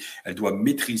dire, c'est qu'elle doit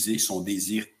maîtriser son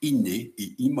désir inné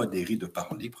et immodéré de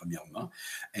parler, premièrement,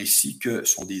 ainsi que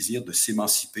son désir de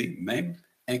s'émanciper, même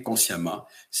inconsciemment,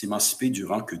 s'émanciper du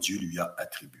rang que Dieu lui a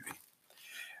attribué.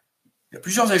 Il y a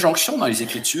plusieurs injonctions dans les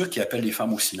Écritures qui appellent les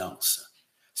femmes au silence.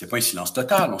 Ce n'est pas un silence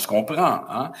total, on se comprend,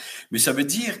 hein? Mais ça veut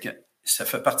dire que ça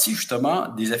fait partie justement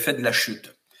des effets de la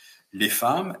chute. Les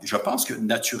femmes, je pense que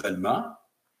naturellement,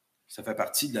 ça fait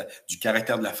partie du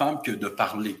caractère de la femme que de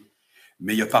parler.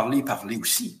 Mais il y a parler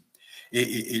aussi.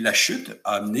 Et la chute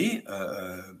a amené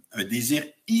un désir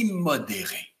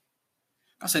immodéré.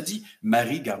 Quand ça dit «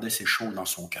 Marie gardait ses choses dans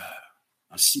son cœur »,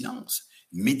 en silence,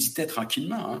 méditait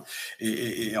tranquillement. Hein?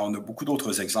 Et on a beaucoup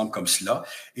d'autres exemples comme cela.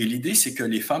 Et l'idée, c'est que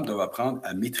les femmes doivent apprendre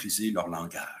à maîtriser leur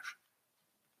langage.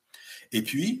 Et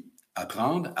puis,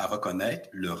 apprendre à reconnaître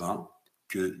le rang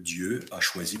que Dieu a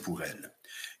choisi pour elles.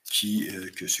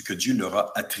 Que ce que Dieu leur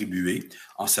a attribué,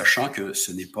 en sachant que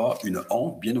ce n'est pas une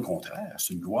honte, bien au contraire,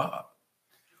 c'est une gloire.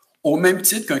 Au même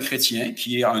titre qu'un chrétien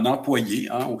qui est un employé,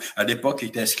 hein, à l'époque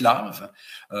était esclave,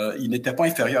 il n'était pas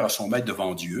inférieur à son maître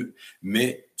devant Dieu,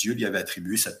 mais Dieu lui avait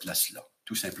attribué cette place-là,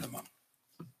 tout simplement.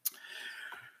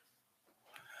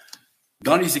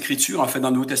 Dans les Écritures, en fait, dans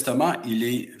le Nouveau Testament,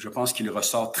 je pense qu'il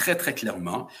ressort très, très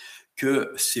clairement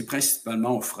que c'est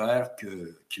principalement aux frères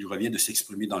qu'il revient de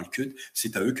s'exprimer dans le culte.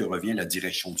 C'est à eux que revient la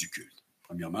direction du culte.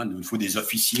 Premièrement, il nous faut des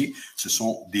officiers. Ce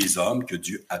sont des hommes que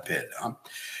Dieu appelle. Hein.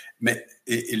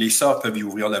 Et les sœurs peuvent y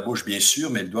ouvrir la bouche, bien sûr,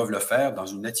 mais elles doivent le faire dans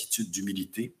une attitude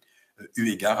d'humilité,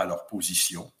 eu égard à leur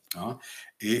position. Hein,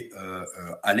 et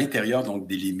à l'intérieur donc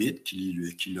des limites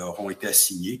qui leur ont été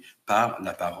assignées par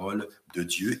la parole de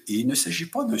Dieu. Et il ne s'agit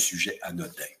pas d'un sujet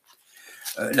anodin.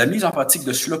 La mise en pratique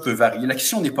de cela peut varier. La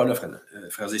question n'est pas là,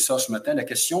 frères et sœurs, ce matin. La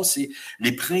question, c'est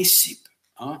les principes.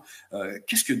 Hein?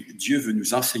 Qu'est-ce que Dieu veut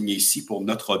nous enseigner ici pour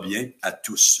notre bien à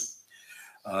tous?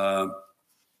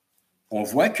 On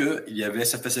voit que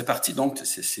ça faisait partie, donc,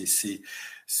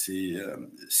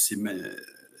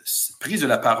 prise de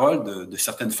la parole de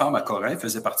certaines femmes à Corinthe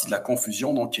faisait partie de la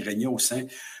confusion donc, qui régnait au sein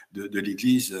de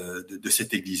l'Église, de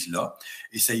cette Église-là,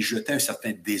 et ça y jetait un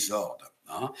certain désordre.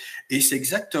 Hein? Et c'est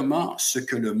exactement ce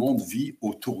que le monde vit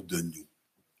autour de nous.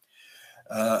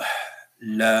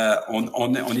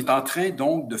 On est en train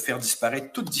donc de faire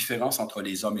disparaître toute différence entre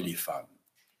les hommes et les femmes.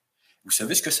 Vous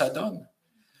savez ce que ça donne?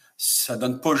 Ça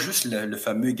donne pas juste le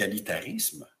fameux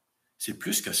égalitarisme, c'est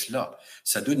plus que cela.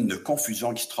 Ça donne une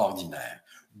confusion extraordinaire.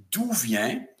 D'où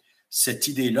vient cette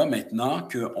idée-là maintenant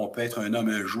qu'on peut être un homme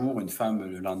un jour, une femme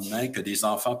le lendemain, que des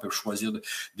enfants peuvent choisir,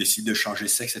 décider de changer de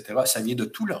sexe, etc. Ça vient de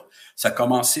tout là. Ça a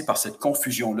commencé par cette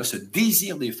confusion-là, ce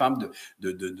désir des femmes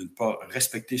de ne pas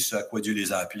respecter ce à quoi Dieu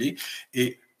les a appelés,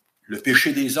 et le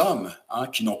péché des hommes, hein,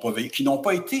 qui n'ont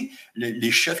pas été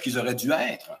les chefs qu'ils auraient dû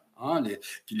être. Hein,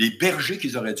 les bergers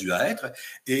qu'ils auraient dû être,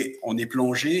 et on est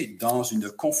plongé dans une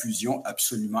confusion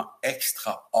absolument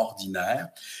extraordinaire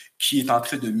qui est en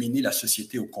train de miner la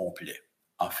société au complet.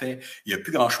 En fait, il n'y a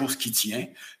plus grand-chose qui tient.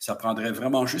 Ça prendrait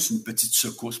vraiment juste une petite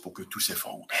secousse pour que tout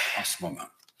s'effondre en ce moment.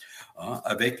 Hein,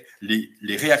 avec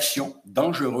les réactions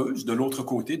dangereuses de l'autre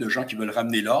côté, de gens qui veulent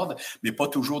ramener l'ordre, mais pas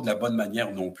toujours de la bonne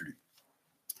manière non plus.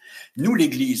 Nous,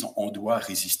 l'Église, on doit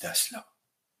résister à cela.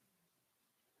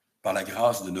 Par la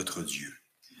grâce de notre Dieu,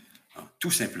 hein, tout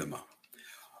simplement.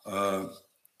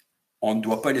 On ne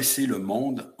doit pas laisser le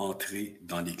monde entrer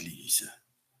dans l'Église.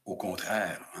 Au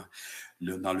contraire, hein,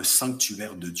 dans le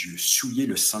sanctuaire de Dieu, souiller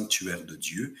le sanctuaire de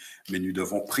Dieu, mais nous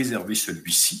devons préserver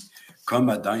celui-ci, comme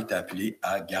Adam est appelé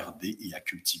à garder et à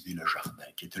cultiver le jardin,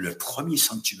 qui était le premier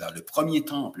sanctuaire, le premier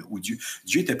temple où Dieu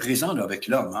était présent là, avec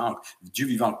l'homme, hein, Dieu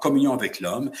vivant en communion avec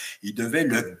l'homme, il devait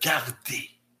le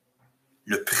garder,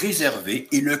 le préserver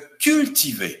et le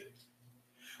cultiver.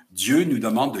 Dieu nous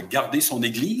demande de garder son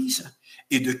Église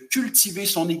et de cultiver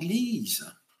son Église,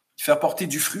 de faire porter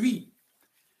du fruit.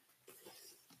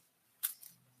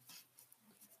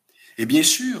 Et bien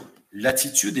sûr,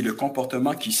 l'attitude et le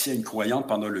comportement qui sied à une croyante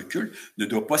pendant le culte ne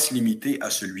doit pas se limiter à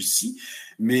celui-ci,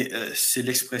 mais c'est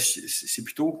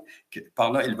plutôt que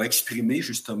par là, elle va exprimer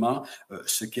justement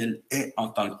ce qu'elle est en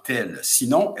tant que telle.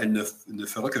 Sinon, elle ne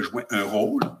fera que jouer un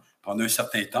rôle pendant un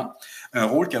certain temps, un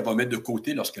rôle qu'elle va mettre de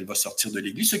côté lorsqu'elle va sortir de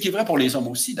l'Église, ce qui est vrai pour les hommes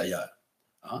aussi d'ailleurs.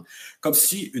 Hein? Comme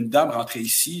si une dame rentrait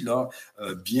ici, là,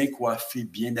 bien coiffée,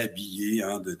 bien habillée,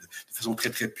 hein, de façon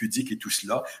très, très pudique et tout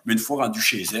cela, mais une fois rendue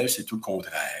chez elle, c'est tout le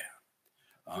contraire.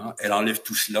 Hein? Elle enlève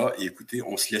tout cela et écoutez,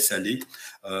 on se laisse aller,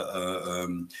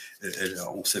 on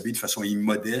s'habille de façon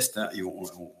immodeste, hein, et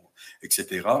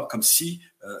etc., comme si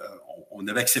on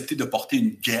avait accepté de porter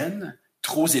une gaine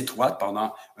trop étroite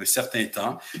pendant un certain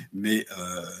temps, mais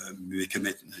que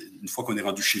une fois qu'on est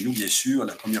rendu chez nous, bien sûr,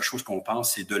 la première chose qu'on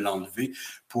pense, c'est de l'enlever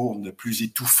pour ne plus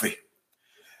étouffer.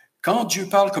 Quand Dieu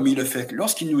parle comme il le fait,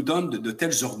 lorsqu'il nous donne de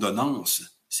telles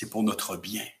ordonnances, c'est pour notre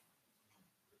bien.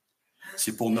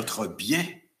 C'est pour notre bien.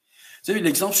 Vous savez,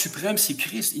 l'exemple suprême, c'est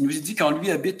Christ. Il nous dit qu'en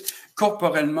lui habite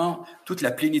corporellement toute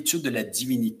la plénitude de la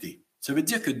divinité. Ça veut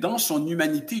dire que dans son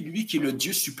humanité, lui qui est le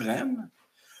Dieu suprême,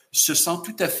 se sent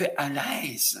tout à fait à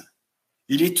l'aise.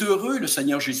 Il est heureux, le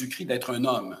Seigneur Jésus-Christ, d'être un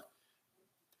homme.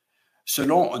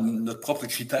 Selon notre propre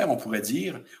critère, on pourrait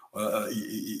dire,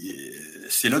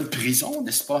 c'est là une prison,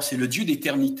 n'est-ce pas? C'est le Dieu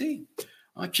d'éternité,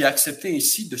 hein, qui a accepté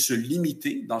ainsi de se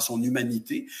limiter dans son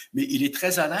humanité, mais il est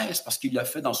très à l'aise parce qu'il l'a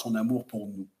fait dans son amour pour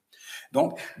nous.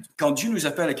 Donc, quand Dieu nous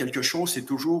appelle à quelque chose, c'est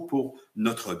toujours pour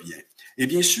notre bien. Et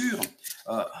bien sûr,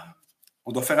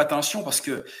 on doit faire attention parce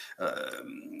que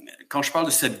quand je parle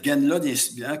de cette gaine-là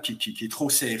qui est trop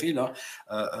serrée, là,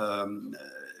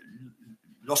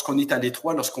 lorsqu'on est à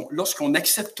l'étroit, lorsqu'on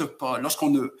n'accepte pas, lorsqu'on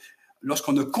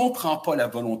ne comprend pas la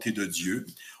volonté de Dieu,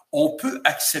 on peut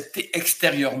accepter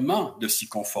extérieurement de s'y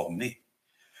conformer.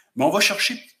 Mais on va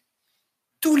chercher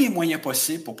tous les moyens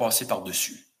possibles pour passer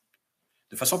par-dessus,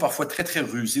 de façon parfois très, très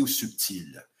rusée ou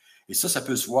subtile. Et ça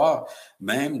peut se voir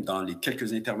même dans les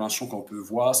quelques interventions qu'on peut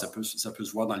voir, ça peut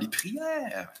se voir dans les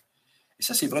prières. Et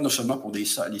ça, c'est vrai non seulement pour les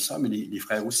sœurs, mais les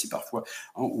frères aussi parfois,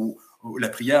 hein, où la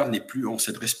prière n'est plus, on ne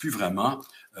s'adresse plus vraiment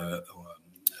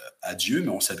à Dieu, mais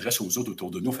on s'adresse aux autres autour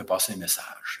de nous, on fait passer un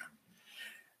message.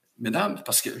 Mesdames,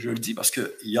 je le dis parce qu'il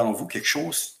y a en vous quelque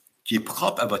chose qui est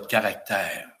propre à votre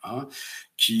caractère, hein,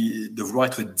 de vouloir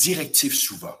être directif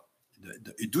souvent,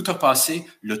 et d'outrepasser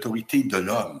l'autorité de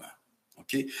l'homme.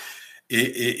 Okay?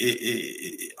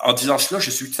 Et en disant cela, je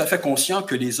suis tout à fait conscient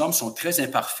que les hommes sont très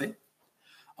imparfaits,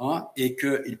 et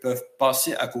qu'ils peuvent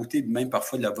passer à côté même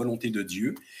parfois de la volonté de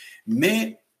Dieu,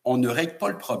 mais on ne règle pas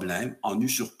le problème en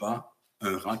usurpant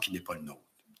un rang qui n'est pas le nôtre,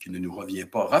 qui ne nous revient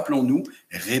pas. Rappelons-nous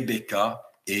Rebecca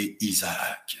et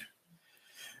Isaac.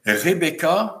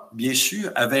 Rebecca, bien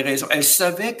sûr, avait raison. Elle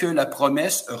savait que la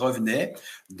promesse revenait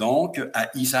donc à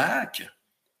Isaac,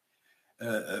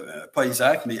 pas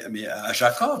Isaac, mais à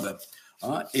Jacob.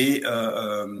 Et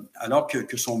alors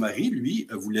que son mari, lui,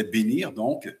 voulait bénir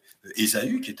donc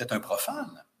Ésaü, qui était un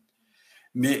profane.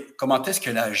 Mais comment est-ce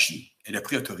qu'elle a agi? Elle a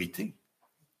pris autorité.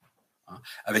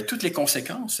 Avec toutes les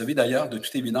conséquences. Vous savez d'ailleurs, de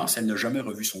toute évidence, elle n'a jamais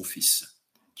revu son fils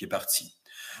qui est parti.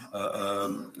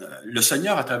 Le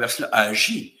Seigneur, à travers cela, a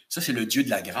agi. Ça, c'est le Dieu de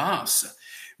la grâce.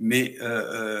 Mais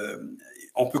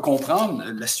on peut comprendre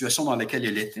la situation dans laquelle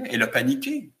elle était. Elle a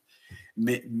paniqué.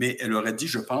 Mais elle aurait dit,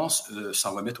 je pense,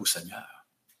 s'en remettre au Seigneur.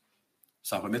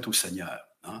 S'en remettre au Seigneur.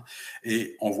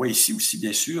 Et on voit ici aussi,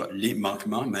 bien sûr, les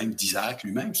manquements même d'Isaac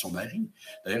lui-même, son mari.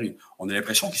 D'ailleurs, on a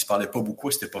l'impression qu'ils ne se parlaient pas beaucoup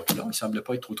à cette époque-là. Ils ne semblaient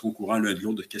pas être trop au courant l'un de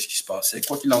l'autre de ce qui se passait.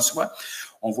 Quoi qu'il en soit,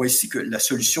 on voit ici que la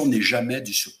solution n'est jamais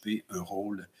d'usurper un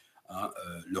rôle,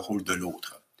 le rôle de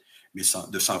l'autre, mais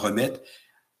de s'en remettre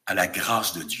à la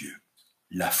grâce de Dieu,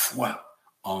 la foi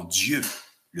en Dieu,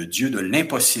 le Dieu de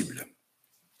l'impossible.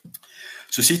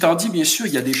 Ceci étant dit, bien sûr,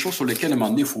 il y a des choses sur lesquelles, à un moment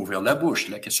donné, il faut ouvrir la bouche.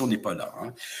 La question n'est pas là.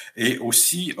 Et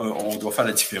aussi, on doit faire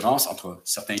la différence entre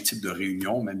certains types de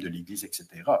réunions, même de l'Église, etc.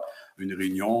 Une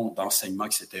réunion d'enseignement,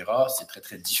 etc., c'est très,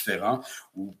 très différent,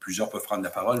 où plusieurs peuvent prendre la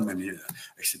parole, même,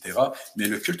 etc. Mais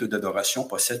le culte d'adoration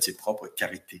possède ses propres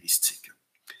caractéristiques.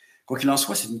 Quoi qu'il en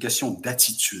soit, c'est une question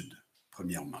d'attitude,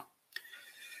 premièrement.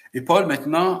 Et Paul,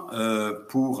 maintenant,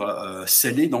 pour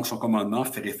sceller donc son commandement,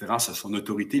 fait référence à son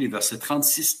autorité. Les versets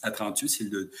 36 à 38,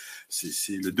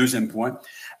 c'est le deuxième point.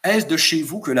 « Est-ce de chez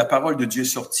vous que la parole de Dieu est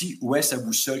sortie, ou est-ce à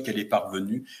vous seul qu'elle est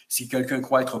parvenue? Si quelqu'un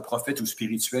croit être prophète ou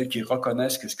spirituel, qu'il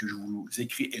reconnaisse que ce que je vous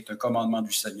écris est un commandement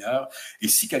du Seigneur, et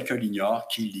si quelqu'un l'ignore,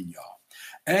 qu'il l'ignore.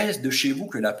 Est-ce de chez vous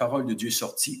que la parole de Dieu est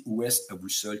sortie, ou est-ce à vous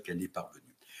seul qu'elle est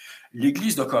parvenue? »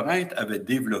 L'Église de Corinthe avait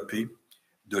développé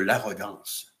de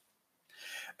l'arrogance.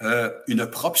 Une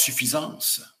propre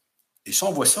suffisance. Et ça,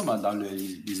 on voit ça dans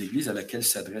les églises à laquelle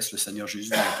s'adresse le Seigneur Jésus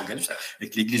dans l'Apocalypse,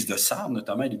 avec l'église de Sardes,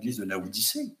 notamment l'église de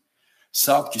Laodicée.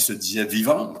 Sardes qui se disait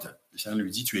vivante, le Seigneur lui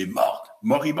dit, tu es morte,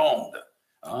 moribonde.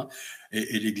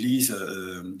 Et l'église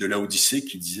de Laodicée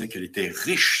qui disait qu'elle était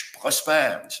riche,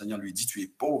 prospère. Le Seigneur lui dit, tu es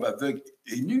pauvre, aveugle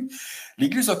et nu.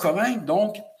 L'église de Corinthe,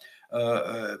 donc,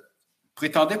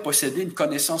 prétendait posséder une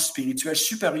connaissance spirituelle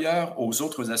supérieure aux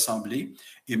autres assemblées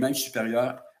et même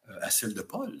supérieure à celle de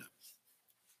Paul,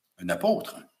 un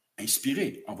apôtre,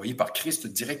 inspiré, envoyé par Christ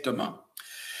directement.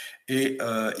 Et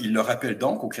il le rappelle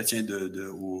donc aux chrétiens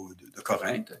de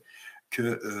Corinthe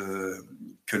que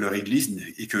leur Église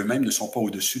et qu'eux-mêmes ne sont pas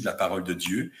au-dessus de la parole de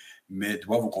Dieu, mais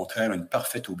doivent au contraire une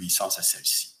parfaite obéissance à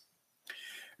celle-ci.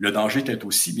 Le danger est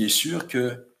aussi, bien sûr,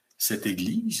 que cette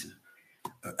Église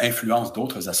influence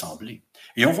d'autres assemblées.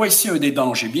 Et on voit ici un des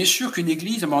dangers. Bien sûr qu'une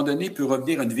Église, à un moment donné, peut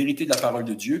revenir à une vérité de la parole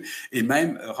de Dieu et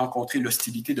même rencontrer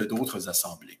l'hostilité de d'autres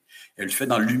assemblées. Elle le fait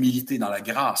dans l'humilité, dans la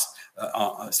grâce.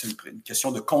 C'est une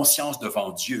question de conscience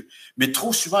devant Dieu. Mais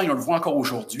trop souvent, et on le voit encore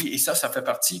aujourd'hui, et ça fait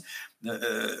partie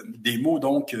des mots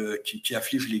donc qui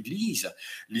affligent l'Église.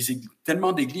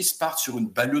 Tellement d'Églises partent sur une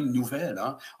balloune nouvelle,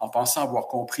 en pensant avoir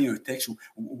compris un texte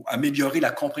ou améliorer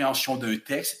la compréhension d'un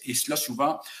texte, et cela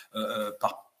souvent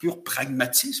par pur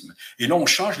pragmatisme. Et là, on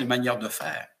change les manières de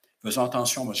faire. Faisons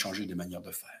attention, on va changer les manières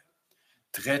de faire.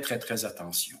 Très, très, très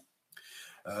attention.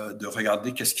 De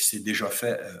regarder qu'est-ce qui s'est déjà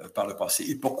fait par le passé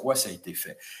et pourquoi ça a été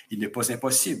fait. Il n'est pas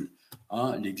impossible.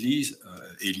 L'Église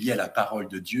est liée à la parole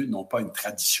de Dieu, non pas une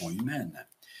tradition humaine.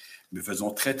 Mais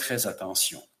faisons très, très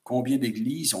attention. Combien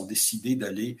d'Églises ont décidé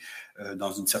d'aller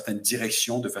dans une certaine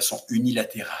direction de façon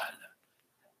unilatérale?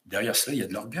 Derrière cela, il y a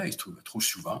de l'orgueil trop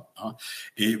souvent,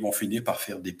 et vont finir par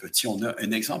faire des petits. On a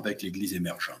un exemple avec l'Église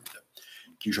émergente,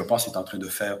 qui, je pense, est en train de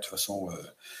faire, de toute façon,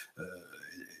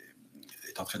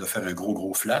 est en train de faire un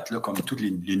gros flat, là, comme toutes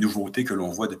les nouveautés que l'on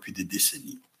voit depuis des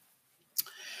décennies.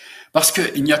 Parce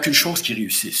qu'il n'y a qu'une chose qui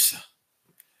réussisse,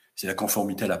 c'est la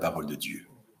conformité à la parole de Dieu,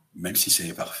 même si c'est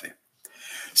imparfait.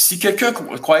 Si quelqu'un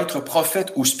croit être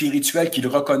prophète ou spirituel, qu'il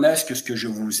reconnaisse que ce que je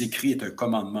vous écris est un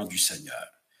commandement du Seigneur.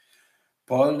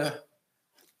 Paul,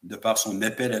 de par son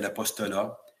appel à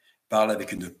l'apostolat, parle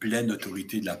avec une pleine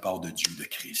autorité de la part de Dieu, de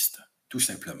Christ, tout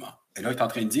simplement. Et là, il est en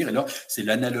train de dire, et là, c'est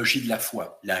l'analogie de la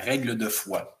foi, la règle de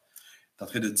foi. Il est en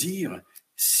train de dire,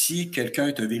 si quelqu'un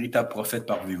est un véritable prophète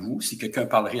parmi vous, si quelqu'un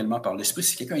parle réellement par l'Esprit,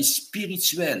 si quelqu'un est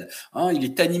spirituel, il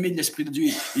est animé de l'Esprit de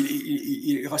Dieu,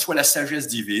 il reçoit la sagesse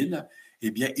divine,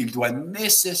 eh bien, il doit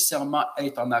nécessairement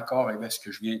être en accord avec ce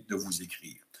que je viens de vous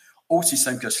écrire. Aussi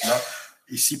simple que cela,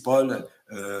 ici, Paul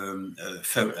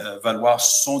fait valoir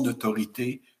son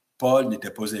autorité. Paul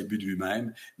n'était pas imbu de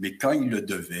lui-même, mais quand il le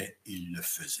devait, il le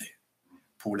faisait.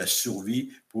 Pour la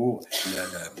survie, pour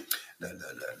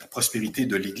la prospérité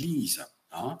de l'Église.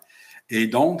 Hein? Et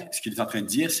donc, ce qu'il est en train de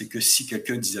dire, c'est que si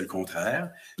quelqu'un disait le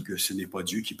contraire, que ce n'est pas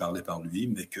Dieu qui parlait par lui,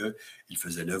 mais qu'il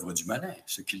faisait l'œuvre du malin.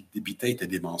 Ce qu'il débitait était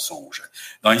des mensonges.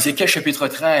 Dans Ézéchiel chapitre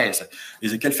 13,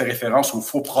 Ézéchiel fait référence aux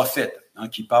faux prophètes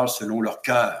qui parlent selon leur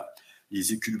cœur,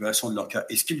 les écubations de leur cœur.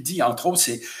 Et ce qu'il dit, entre autres,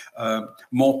 c'est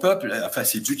mon peuple, enfin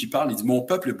c'est Dieu qui parle, il dit mon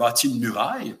peuple bâtit une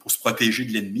muraille pour se protéger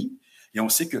de l'ennemi. Et on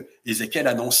sait que Ézéchiel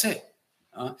annonçait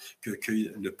que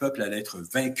le peuple allait être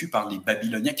vaincu par les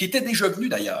Babyloniens, qui étaient déjà venus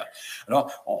d'ailleurs.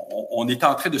 Alors, on était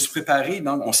en train de se préparer.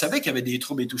 On savait qu'il y avait des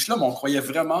troubles et tout cela, mais on croyait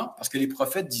vraiment, parce que les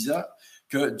prophètes disaient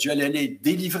que Dieu allait les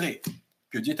délivrer,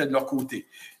 que Dieu était de leur côté.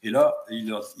 Et là,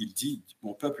 il dit,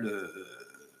 mon peuple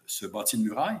se bâtit une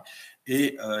muraille,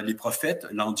 et les prophètes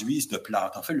l'enduisent de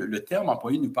plâtre. En fait, le terme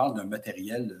employé nous parle d'un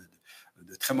matériel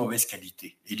de très mauvaise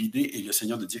qualité. Et l'idée est le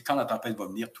Seigneur de dire, quand la tempête va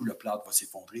venir, tout le plâtre va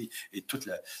s'effondrer et toute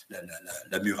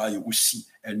la muraille aussi,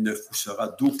 elle ne vous sera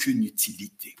d'aucune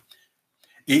utilité.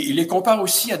 Et il les compare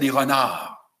aussi à des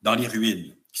renards dans les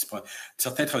ruines,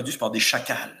 certains traduisent par des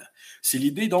chacals. C'est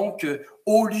l'idée donc,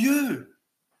 au lieu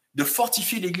de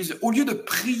fortifier l'Église, au lieu de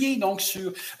prier donc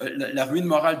sur la ruine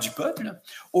morale du peuple,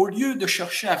 au lieu de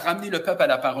chercher à ramener le peuple à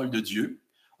la parole de Dieu,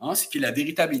 ce qui est la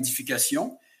véritable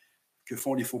édification, que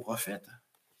font les faux prophètes?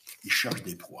 Ils cherchent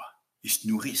des proies. Ils se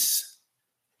nourrissent,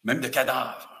 même de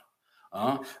cadavres.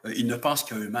 Ils ne pensent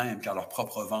qu'à eux-mêmes, qu'à leur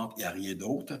propre ventre et à rien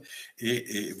d'autre.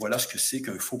 Et voilà ce que c'est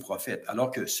qu'un faux prophète. Alors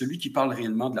que celui qui parle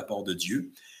réellement de la part de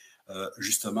Dieu,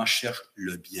 justement, cherche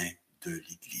le bien de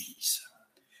l'Église.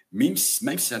 Même si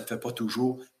ça ne fait pas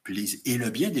toujours plaisir. Et le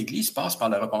bien de l'Église passe par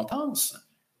la repentance.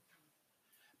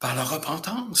 Par la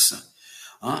repentance.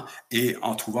 Et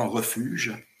en trouvant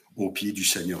refuge aux pieds du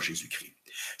Seigneur Jésus-Christ.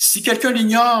 Si quelqu'un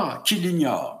l'ignore, qu'il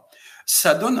l'ignore.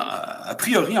 Ça donne, a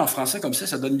priori en français comme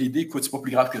ça donne l'idée, écoute, c'est pas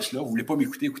plus grave que cela, vous voulez pas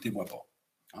m'écouter, écoutez-moi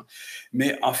pas.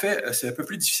 Mais en fait, c'est un peu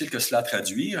plus difficile que cela à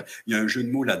traduire. Il y a un jeu de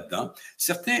mots là-dedans.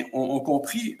 Certains ont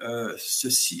compris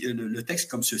le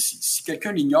texte comme ceci. Si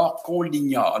quelqu'un l'ignore, qu'on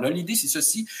l'ignore. Alors l'idée, c'est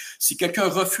ceci. Si quelqu'un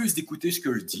refuse d'écouter ce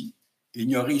que je dis,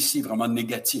 ignorer ici vraiment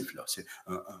négatif. Là. C'est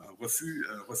un refus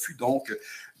donc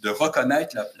de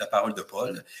reconnaître la parole de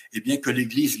Paul, et bien que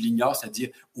l'Église l'ignore, c'est-à-dire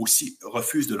aussi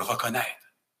refuse de le reconnaître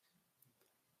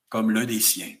comme l'un des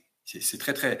siens.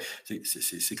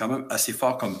 C'est quand même assez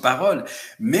fort comme parole,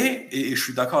 mais, et je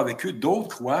suis d'accord avec eux, d'autres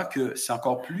croient que c'est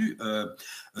encore plus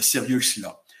sérieux que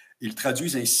cela. Ils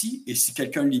traduisent ainsi, et si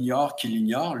quelqu'un l'ignore, qu'il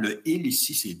l'ignore, le « il »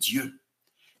 ici, c'est Dieu.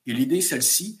 Et l'idée,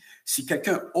 celle-ci, si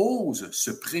quelqu'un ose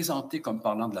se présenter comme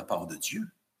parlant de la part de Dieu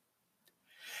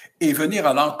et venir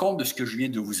à l'encontre de ce que je viens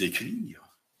de vous écrire,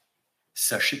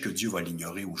 sachez que Dieu va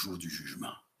l'ignorer au jour du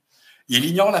jugement. Il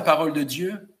ignore la parole de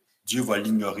Dieu, Dieu va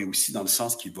l'ignorer aussi dans le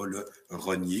sens qu'il va le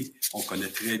renier. On connaît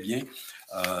très bien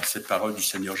cette parole du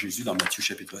Seigneur Jésus dans Matthieu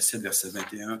chapitre 7, versets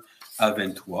 21 à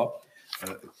 23,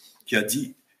 qui a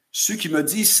dit « Ceux qui me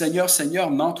disent « Seigneur, Seigneur »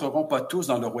 n'entreront pas tous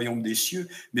dans le royaume des cieux,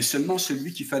 mais seulement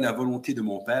celui qui fait la volonté de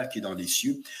mon Père qui est dans les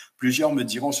cieux. Plusieurs me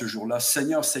diront ce jour-là «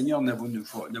 Seigneur, Seigneur,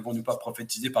 n'avons-nous pas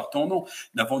prophétisé par ton nom?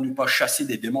 N'avons-nous pas chassé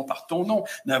des démons par ton nom?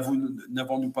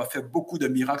 N'avons-nous pas fait beaucoup de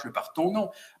miracles par ton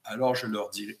nom? » Alors je leur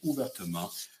dirai ouvertement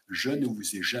 « Je ne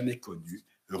vous ai jamais connu.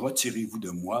 Retirez-vous de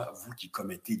moi, vous qui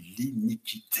commettez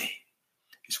l'iniquité. »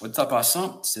 Et soit dit en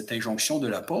passant, cette injonction de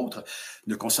l'apôtre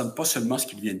ne concerne pas seulement ce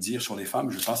qu'il vient de dire sur les femmes,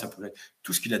 je pense que ça pourrait être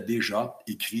tout ce qu'il a déjà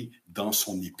écrit dans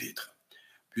son épître,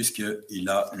 puisqu'il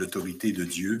a l'autorité de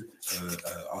Dieu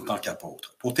en tant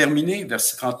qu'apôtre. Pour terminer,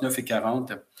 versets 39 et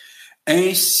 40, «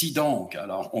 Ainsi donc,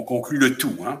 alors on conclut le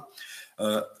tout,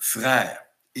 frères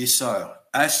et sœurs,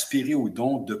 aspirez au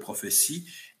don de prophétie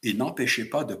et n'empêchez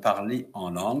pas de parler en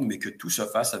langue, mais que tout se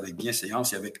fasse avec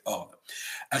bienséance et avec ordre.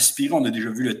 Aspirer, on a déjà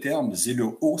vu le terme,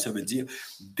 zélo, ça veut dire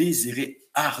désirer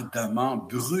ardemment,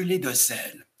 brûler de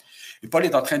zèle. Et Paul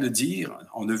est en train de dire,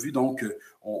 on a vu donc,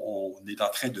 on est en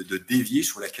train de dévier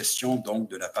sur la question donc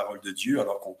de la parole de Dieu,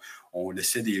 alors qu'on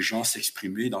laissait des gens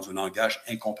s'exprimer dans un langage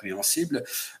incompréhensible.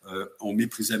 On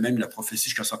méprisait même la prophétie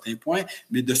jusqu'à un certain point,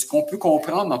 mais de ce qu'on peut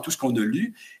comprendre dans tout ce qu'on a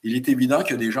lu, il est évident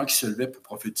qu'il y a des gens qui se levaient pour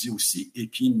prophétiser aussi et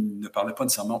qui ne parlaient pas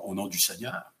nécessairement au nom du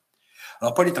Seigneur.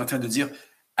 Alors Paul est en train de dire,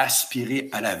 aspirer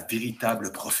à la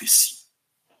véritable prophétie.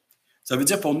 Ça veut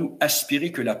dire pour nous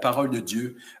aspirer que la parole de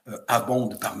Dieu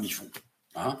abonde parmi vous,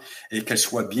 et qu'elle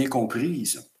soit bien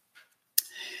comprise.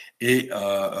 Et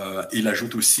il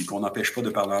ajoute aussi qu'on n'empêche pas de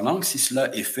parler en langue si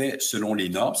cela est fait selon les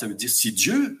normes. Ça veut dire si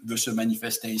Dieu veut se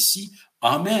manifester ainsi,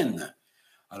 Amen.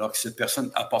 Alors que cette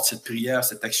personne apporte cette prière,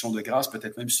 cette action de grâce,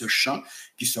 peut-être même ce chant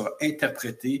qui sera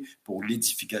interprété pour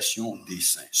l'édification des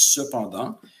saints.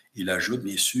 Cependant, il ajoute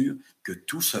bien sûr que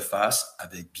tout se fasse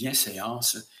avec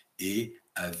bienséance et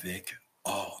avec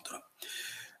ordre.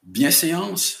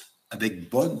 Bienséance avec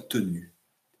bonne tenue,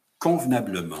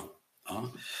 convenablement.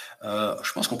 Hein?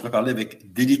 Je pense qu'on pourrait parler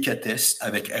avec délicatesse,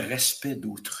 avec respect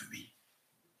d'autrui.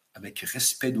 Avec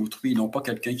respect d'autrui, non pas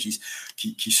quelqu'un qui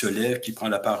se lève, qui prend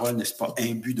la parole, n'est-ce pas,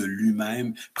 imbu de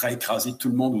lui-même, prêt à écraser tout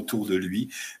le monde autour de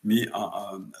lui, mais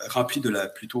rempli de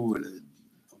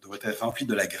on devrait être rempli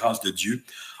de la grâce de Dieu,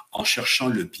 en cherchant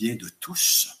le bien de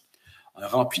tous,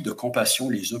 rempli de compassion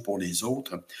les uns pour les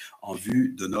autres, en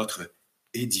vue de notre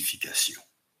édification.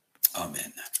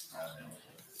 Amen.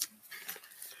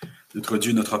 Notre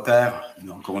Dieu, notre Père,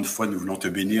 encore une fois, nous voulons te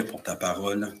bénir pour ta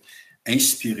parole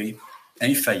inspirée,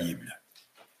 infaillible.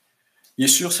 Bien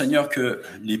sûr, Seigneur, que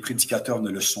les prédicateurs ne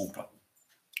le sont pas,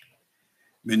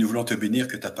 mais nous voulons te bénir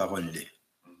que ta parole l'est.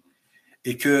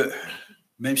 Et que,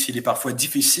 même s'il est parfois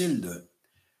difficile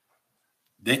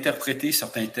d'interpréter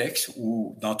certains textes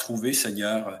ou d'en trouver,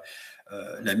 Seigneur,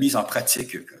 la mise en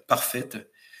pratique parfaite,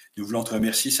 nous voulons te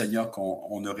remercier, Seigneur,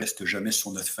 qu'on ne reste jamais sur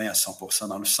notre faim à 100%,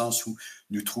 dans le sens où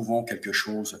nous trouvons quelque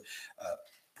chose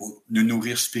pour nous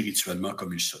nourrir spirituellement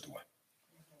comme il se doit.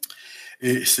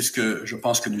 Et c'est ce que je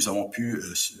pense que nous avons pu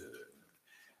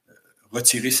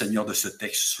retirer, Seigneur, de ce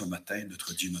texte ce matin,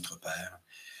 notre Dieu, notre Père,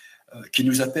 qui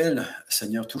nous appelle,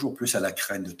 Seigneur, toujours plus à la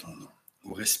crainte de ton nom,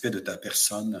 au respect de ta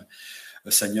personne,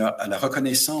 Seigneur, à la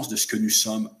reconnaissance de ce que nous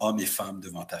sommes, hommes et femmes,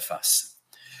 devant ta face,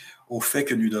 au fait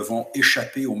que nous devons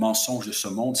échapper aux mensonges de ce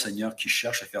monde, Seigneur, qui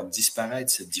cherche à faire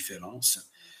disparaître cette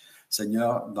différence,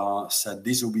 Seigneur, dans sa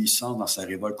désobéissance, dans sa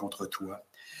révolte contre toi,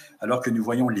 alors que nous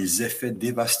voyons les effets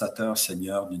dévastateurs,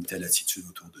 Seigneur, d'une telle attitude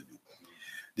autour de nous.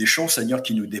 Des choses, Seigneur,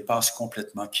 qui nous dépassent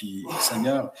complètement, qui,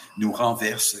 Seigneur, nous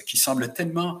renversent, qui semblent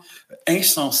tellement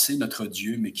insensées, notre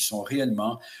Dieu, mais qui sont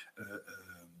réellement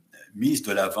mises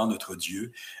de l'avant, notre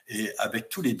Dieu, et avec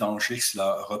tous les dangers que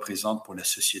cela représente pour la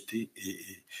société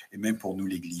et même pour nous,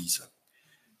 l'Église.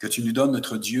 Que tu nous donnes,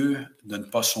 notre Dieu, de ne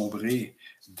pas sombrer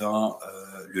dans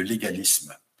le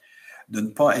légalisme, de ne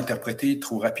pas interpréter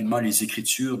trop rapidement les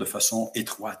Écritures de façon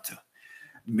étroite,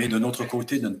 mais de notre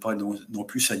côté, de ne pas non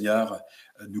plus, Seigneur,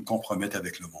 nous compromettre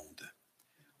avec le monde.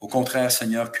 Au contraire,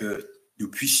 Seigneur, que nous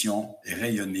puissions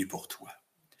rayonner pour toi.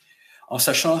 En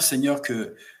sachant, Seigneur,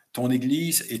 que ton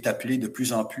Église est appelée de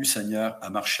plus en plus, Seigneur, à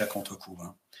marcher à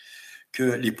contre-courant. Que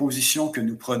les positions que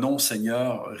nous prenons,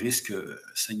 Seigneur, risquent,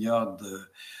 Seigneur,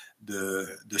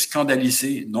 de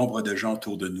scandaliser nombre de gens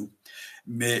autour de nous.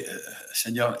 Mais,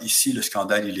 Seigneur, ici, le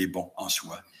scandale, il est bon en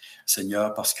soi.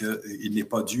 Seigneur, parce qu'il n'est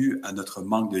pas dû à notre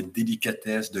manque de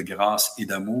délicatesse, de grâce et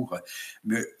d'amour,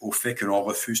 mais au fait que l'on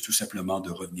refuse tout simplement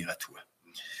de revenir à toi,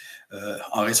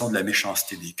 en raison de la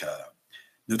méchanceté des cœurs.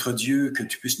 Notre Dieu, que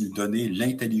tu puisses nous donner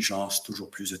l'intelligence toujours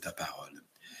plus de ta parole.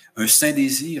 Un saint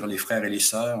désir, les frères et les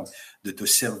sœurs, de te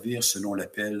servir selon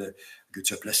l'appel que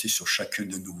tu as placé sur chacune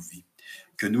de nos vies.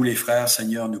 Que nous, les frères,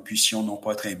 Seigneur, nous puissions non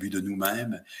pas être imbus de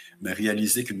nous-mêmes, mais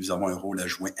réaliser que nous avons un rôle à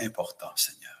jouer important,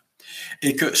 Seigneur.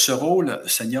 Et que ce rôle,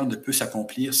 Seigneur, ne peut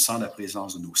s'accomplir sans la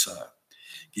présence de nos sœurs,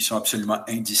 qui sont absolument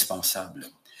indispensables,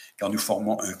 car nous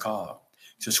formons un corps,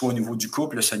 que ce soit au niveau du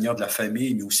couple, Seigneur, de la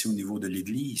famille, mais aussi au niveau de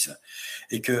l'Église.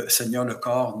 Et que, Seigneur, le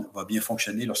corps va bien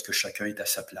fonctionner lorsque chacun est à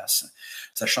sa place,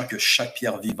 sachant que chaque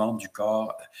pierre vivante du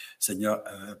corps, Seigneur,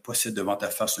 possède devant ta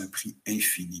face un prix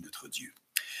infini, notre Dieu.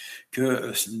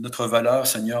 Que notre valeur,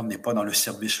 Seigneur, n'est pas dans le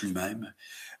service lui-même,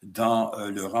 dans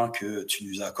le rang que tu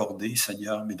nous as accordé,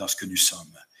 Seigneur, mais dans ce que nous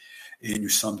sommes. Et nous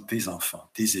sommes tes enfants,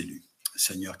 tes élus.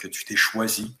 Seigneur, que tu t'es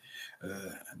choisi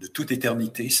de toute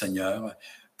éternité, Seigneur,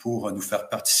 pour nous faire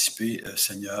participer,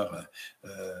 Seigneur,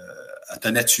 à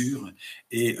ta nature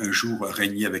et un jour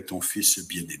régner avec ton Fils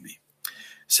bien-aimé.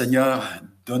 Seigneur,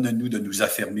 donne-nous de nous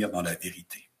affermir dans la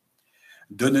vérité.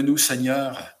 Donne-nous,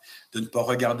 Seigneur, de ne pas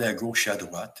regarder à gauche et à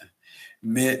droite,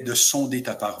 mais de sonder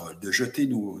ta parole, de jeter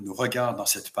nos regards dans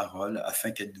cette parole afin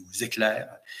qu'elle nous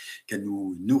éclaire, qu'elle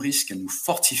nous nourrisse, qu'elle nous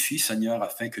fortifie, Seigneur,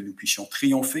 afin que nous puissions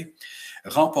triompher,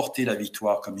 remporter la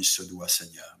victoire comme il se doit,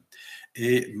 Seigneur,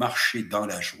 et marcher dans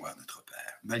la joie, notre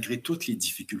Père, malgré toutes les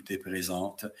difficultés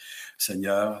présentes,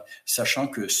 Seigneur, sachant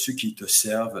que ceux qui te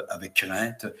servent avec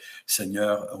crainte,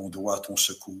 Seigneur, on doit ton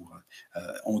secours.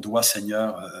 On doit,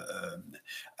 Seigneur,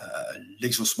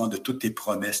 l'exaucement de toutes tes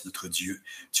promesses, notre Dieu.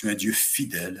 Tu es un Dieu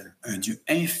fidèle, un Dieu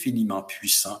infiniment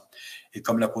puissant. Et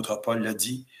comme l'apôtre Paul l'a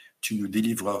dit, tu nous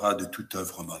délivreras de toute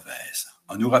œuvre mauvaise.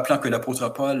 En nous rappelant que l'apôtre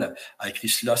Paul a écrit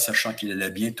cela, sachant qu'il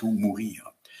allait bientôt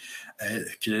mourir,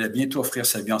 qu'il allait bientôt offrir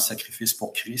sa vie en sacrifice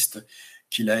pour Christ,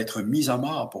 qu'il allait être mis à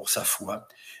mort pour sa foi.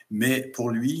 Mais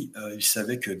pour lui, il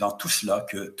savait que dans tout cela,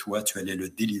 que toi, tu allais le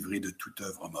délivrer de toute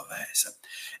œuvre mauvaise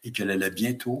et qu'elle allait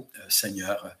bientôt,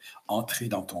 Seigneur, entrer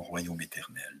dans ton royaume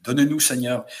éternel. Donne-nous,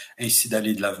 Seigneur, ainsi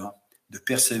d'aller de l'avant, de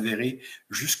persévérer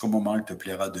jusqu'au moment où il te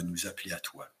plaira de nous appeler à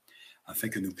toi, afin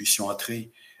que nous puissions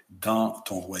entrer dans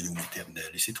ton royaume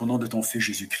éternel. Et c'est au nom de ton Fils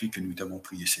Jésus-Christ que nous t'avons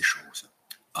prié ces choses.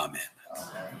 Amen.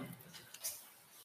 Amen.